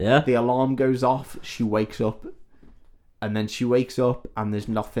 Yeah. The alarm goes off. She wakes up. And then she wakes up and there's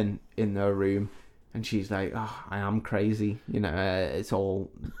nothing in her room. And she's like, oh, I am crazy. You know, it's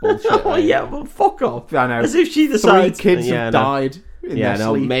all bullshit. Oh, yeah, well, fuck off. I know. As if she decides... 3 kids have died in their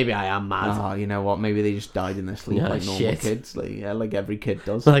sleep. Maybe I am mad. Oh, you know what? Maybe they just died in their sleep like normal kids. Like every kid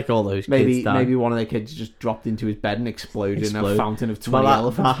does. Like all those kids die. Maybe one of their kids just dropped into his bed and exploded in a fountain of 20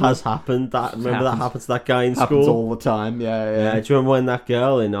 elephants. That has happened. Remember that happened to that guy in school? Happens all the time, yeah. Do you remember when that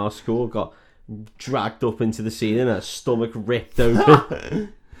girl in our school got dragged up into the ceiling and her stomach ripped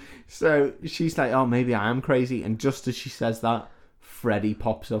open? So she's like, oh, maybe I am crazy. And just as she says that, Freddy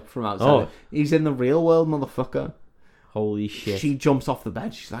pops up from outside. Oh. He's in the real world, motherfucker. Holy shit. She jumps off the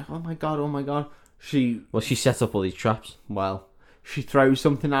bed. She's like, oh my god. She sets up all these traps. Well, she throws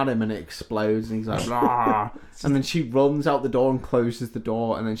something at him and it explodes. And he's like, "Rah." And then she runs out the door and closes the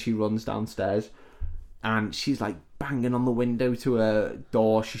door. And then she runs downstairs. And she's like banging on the window to her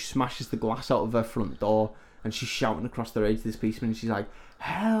door. She smashes the glass out of her front door. And she's shouting across the road to this policeman. And she's like,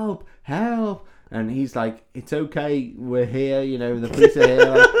 help, help. And he's like, it's okay, we're here, you know, the police are here.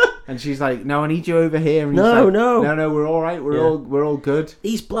 Like, and she's like, no, I need you over here. And he's no, like, no, we're all right, we're all good.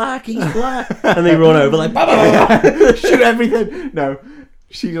 He's black. And they run over like, bah, bah, bah. Shoot everything. No,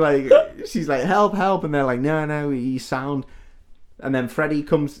 she's like, help, and they're like, no, he's sound. And then Freddy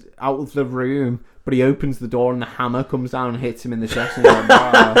comes out of the room, but he opens the door and the hammer comes down and hits him in the chest. And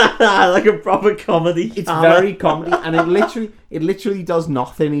like, like a proper comedy. It's very comedy, and it literally does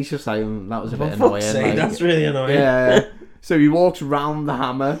nothing. He's just like, that was a bit annoying. Like, that's really annoying. Yeah. So he walks round the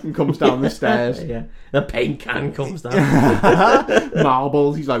hammer and comes down the stairs. Yeah. The paint can comes down.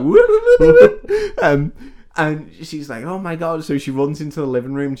 Marbles. He's like, and she's like, oh my god. So she runs into the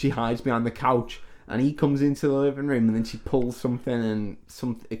living room. She hides behind the couch. And he comes into the living room and then she pulls something and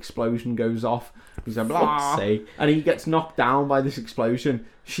some explosion goes off. He's like, blah. And he gets knocked down by this explosion.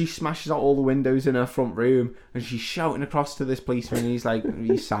 She smashes out all the windows in her front room and she's shouting across to this policeman. And he's like,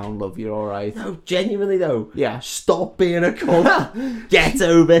 you sound, love, you're all right. No, genuinely though. Yeah. Stop being a cunt. Get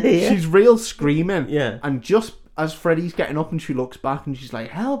over here. She's real screaming. Yeah. And just as Freddy's getting up and she looks back and she's like,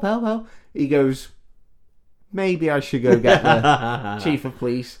 help, help, help. He goes, maybe I should go get the chief of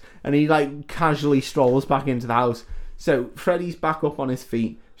police. And he like casually strolls back into the house. So Freddy's back up on his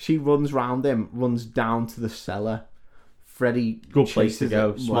feet. She runs round him, runs down to the cellar, Freddie good place to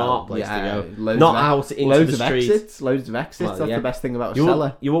go, smart place to go. Not out into loads the of street. Exits, loads of exits. Well, that's the best thing about a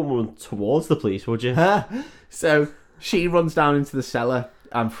cellar. You wouldn't run towards the police, would you? So she runs down into the cellar,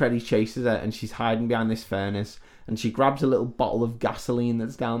 and Freddie chases her, and she's hiding behind this furnace, and she grabs a little bottle of gasoline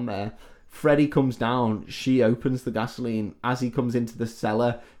that's down there. Freddie comes down, she opens the gasoline. As he comes into the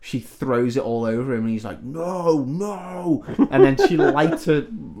cellar, she throws it all over him, and he's like, no. And then she lights a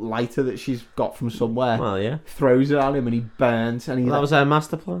lighter that she's got from somewhere, throws it at him, and he burns. And that was her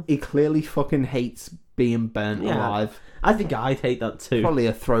master plan? He clearly fucking hates being burnt alive. I think I'd hate that too. Probably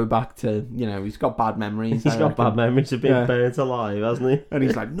a throwback to, he's got bad memories. He's got bad memories of being burnt alive, hasn't he? And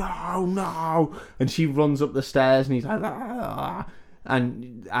he's like, no. And she runs up the stairs, and he's like, ah.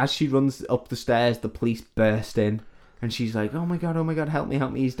 And as she runs up the stairs, the police burst in, and she's like, oh my god, help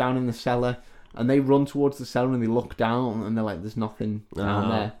me, he's down in the cellar. And they run towards the cellar, and they look down, and they're like, there's nothing down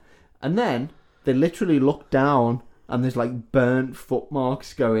there. And then they literally look down, and there's like burnt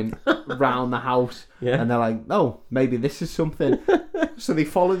footmarks going round the house. And they're like, oh, maybe this is something. So they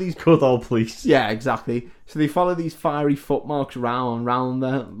follow these good old police. Yeah, exactly. So they follow these fiery footmarks round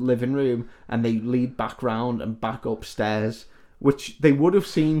the living room, and they lead back round and back upstairs, which they would have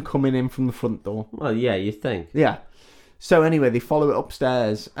seen coming in from the front door. Well, yeah, you think. Yeah. So anyway, they follow it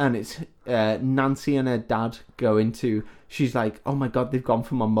upstairs, and it's Nancy and her dad go into... She's like, oh my god, they've gone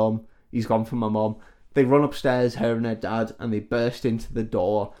for my mum. He's gone for my mum. They run upstairs, her and her dad, and they burst into the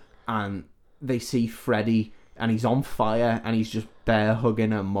door, and they see Freddie, and he's on fire, and he's just bear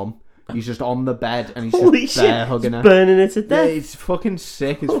hugging her mum. He's just on the bed, and he's just bear hugging her. Burning her to death. Yeah, it's fucking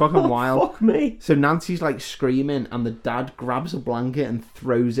sick. It's fucking wild. Fuck me. So Nancy's like screaming, and the dad grabs a blanket and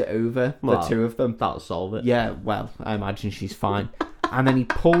throws it over the two of them. That'll solve it. Yeah, well, I imagine she's fine. And then he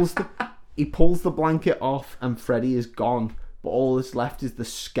pulls the blanket off, and Freddie is gone. But all that's left is the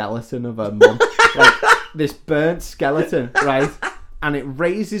skeleton of her mum. Like, this burnt skeleton, right? And it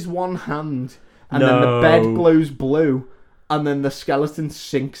raises one hand, and then the bed glows blue, and then the skeleton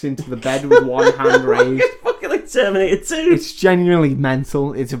sinks into the bed with one hand raised. It's fucking like Terminator 2. It's genuinely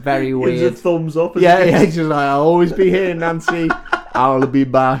mental. It's very weird. It's a thumbs up. Yeah, it's just like, I'll always be here, Nancy. I'll be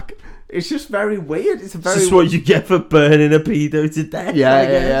back. It's just very weird. It's just what you get for burning a pedo to death.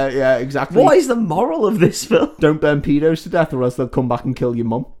 Yeah, exactly. What is the moral of this film? Don't burn pedos to death, or else they'll come back and kill your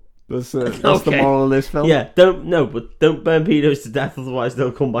mum. That's the moral of this film. Yeah, don't burn pedos to death, otherwise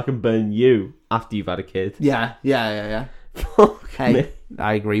they'll come back and burn you after you've had a kid. Yeah. Hey,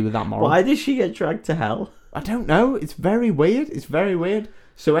 I agree with that moral. Why did she get dragged to hell? I don't know. It's very weird.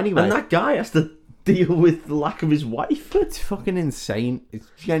 So anyway, and that guy has to deal with the lack of his wife. It's fucking insane. It's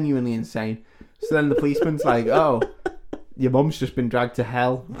genuinely insane. So then the policeman's like, oh, your mum's just been dragged to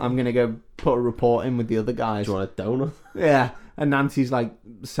hell. I'm going to go put a report in with the other guys. Do you want a donut? Yeah. And Nancy's like,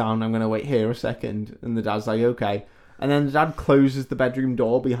 sound, I'm going to wait here a second. And the dad's like, okay. And then the dad closes the bedroom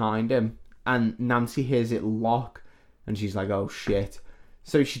door behind him, and Nancy hears it lock, and she's like, oh shit.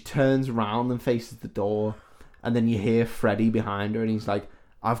 So she turns around and faces the door, and then you hear Freddie behind her, and he's like,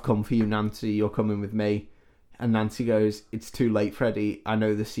 I've come for you, Nancy, you're coming with me. And Nancy goes, it's too late, Freddie, I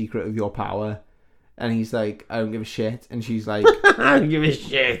know the secret of your power. And he's like, I don't give a shit. And she's like, I don't give a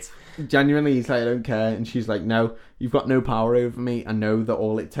shit. Genuinely, he's like, I don't care. And she's like, no, you've got no power over me. I know that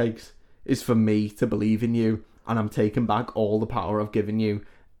all it takes is for me to believe in you, and I'm taking back all the power I've given you,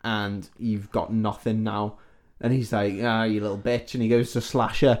 and you've got nothing now. And he's like, ah, you little bitch. And he goes to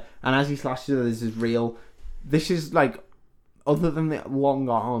slash her, and as he slashes her, this is like, other than the long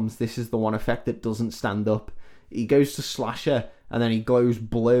arms, this is the one effect that doesn't stand up. He goes to slash her, and then he glows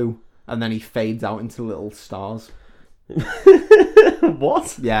blue, and then he fades out into little stars.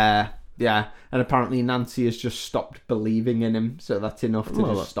 What? Yeah. And apparently Nancy has just stopped believing in him, so that's enough to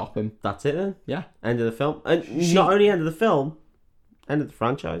just stop him. That's it then? Yeah. End of the film. And not only end of the film, end of the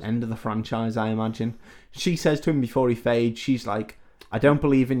franchise. End of the franchise, I imagine. She says to him before he fades, she's like, I don't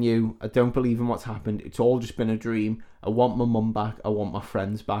believe in you. I don't believe in what's happened. It's all just been a dream. I want my mum back. I want my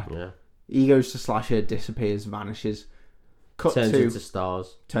friends back. Yeah. He goes to slash her, disappears, vanishes. Turns into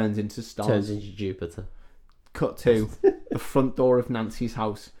stars. Turns into Jupiter. Cut to the front door of Nancy's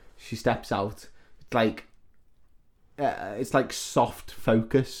house. She steps out. It's like soft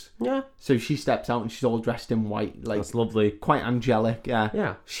focus. Yeah. So she steps out and she's all dressed in white. Like, that's lovely. Quite angelic. Yeah.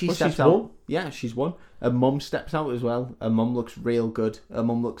 Yeah. Steps out. Won. Yeah, she's won. Her mum steps out as well. Her mum looks real good. Her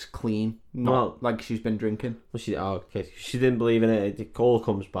mum looks clean. Not like she's been drinking. Okay. She didn't believe in it. It all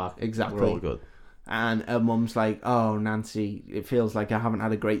comes back. Exactly. We're all good. And her mum's like, oh, Nancy, it feels like I haven't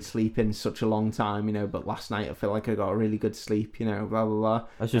had a great sleep in such a long time, but last night I feel like I got a really good sleep, blah, blah, blah.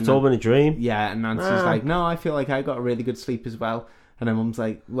 That's just all been a dream? Yeah, and Nancy's like, no, I feel like I got a really good sleep as well. And her mum's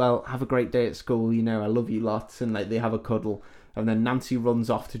like, well, have a great day at school, you know, I love you lots. And like they have a cuddle. And then Nancy runs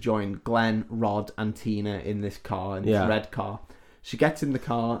off to join Glenn, Rod, and Tina in this car, in this red car. She gets in the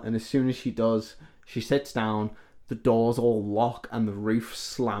car, and as soon as she does, she sits down. The doors all lock, and the roof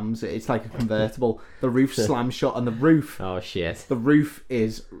slams. It's like a convertible. The roof slams shut, and the roof... Oh, shit. The roof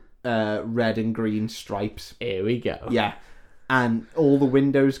is red and green stripes. Here we go. Yeah. And all the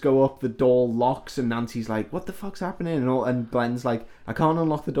windows go up, the door locks, and Nancy's like, what the fuck's happening? And Glenn's like, I can't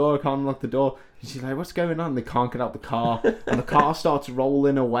unlock the door. And she's like, what's going on? They can't get out the car. And the car starts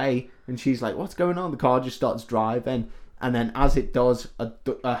rolling away. And she's like, what's going on? The car just starts driving. And then as it does,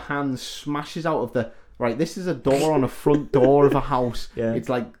 a hand smashes out of the... Right, this is a door on a front door of a house. Yeah.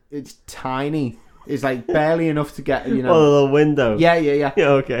 It's tiny. It's like barely enough to get, you know... Oh, a little window. Yeah. Yeah,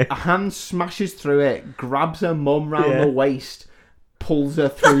 okay. A hand smashes through it, grabs her mum round the waist, pulls her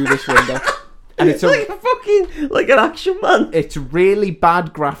through this window. And it's like a fucking... Like an Action Man. It's really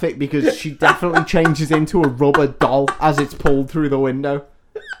bad graphic because she definitely changes into a rubber doll as it's pulled through the window.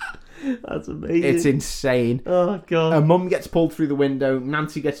 That's amazing. It's insane. Oh, God. Her mum gets pulled through the window.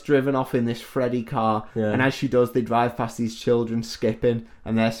 Nancy gets driven off in this Freddy car. Yeah. And as she does, they drive past these children skipping.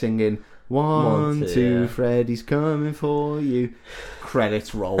 And they're singing... 1, 2, Freddy's coming for you.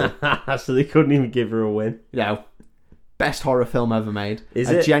 Credits roll. So they couldn't even give her a win. No. Best horror film ever made. Is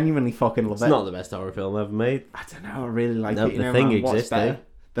I it? Genuinely fucking love it. It's not the best horror film ever made. I don't know. I really like it. The Thing exists, though.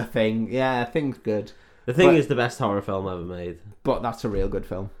 The Thing. Yeah, Thing's good. The Thing is the best horror film ever made. But that's a real good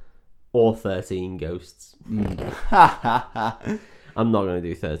film. Or 13 Ghosts. I'm not going to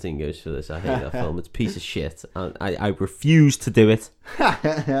do 13 Ghosts for this. I hate that film. It's a piece of shit. I refuse to do it.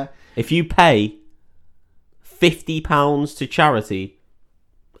 If you pay £50 to charity,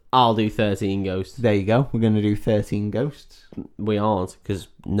 I'll do 13 Ghosts. There you go. We're going to do 13 Ghosts. We aren't, because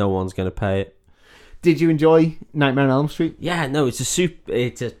no one's going to pay it. Did you enjoy Nightmare on Elm Street? Yeah, no, it's a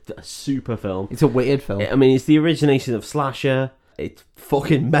super film. It's a weird film. I mean, it's the origination of slasher. It's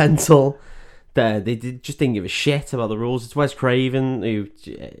fucking mental. They just didn't give a shit about the rules. It's Wes Craven, who,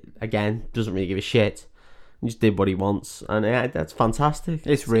 again, doesn't really give a shit. He just did what he wants, and that's fantastic.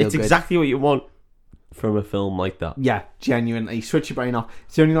 It's real good. Exactly what you want from a film like that. Yeah, genuinely. Switch your brain off.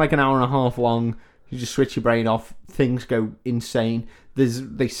 It's only like an hour and a half long. You just switch your brain off. Things go insane.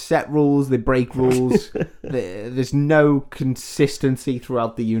 They set rules. They break rules. There's no consistency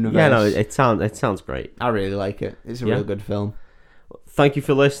throughout the universe. Yeah, no, it sounds great. I really like it. It's a real good film. Thank you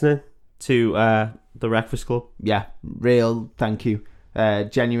for listening to The Breakfast Club. Yeah, real thank you.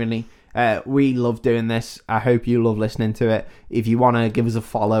 Genuinely. We love doing this. I hope you love listening to it. If you want to give us a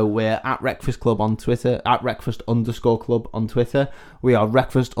follow, we're at Breakfast Club on Twitter, at Breakfast_Club on Twitter. We are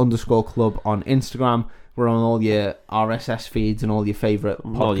Breakfast_Club on Instagram. We're on all your RSS feeds and all your favourite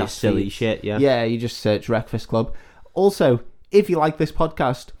podcast all your silly feeds. Shit, yeah. Yeah, you just search Breakfast Club. Also, if you like this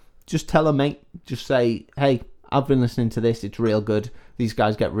podcast, just tell a mate. Just say, hey, I've been listening to this. It's real good. These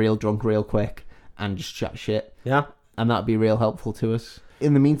guys get real drunk real quick and just chat shit. Yeah. And that'd be real helpful to us.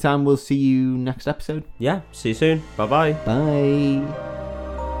 In the meantime, we'll see you next episode. Yeah, see you soon. Bye-bye. Bye.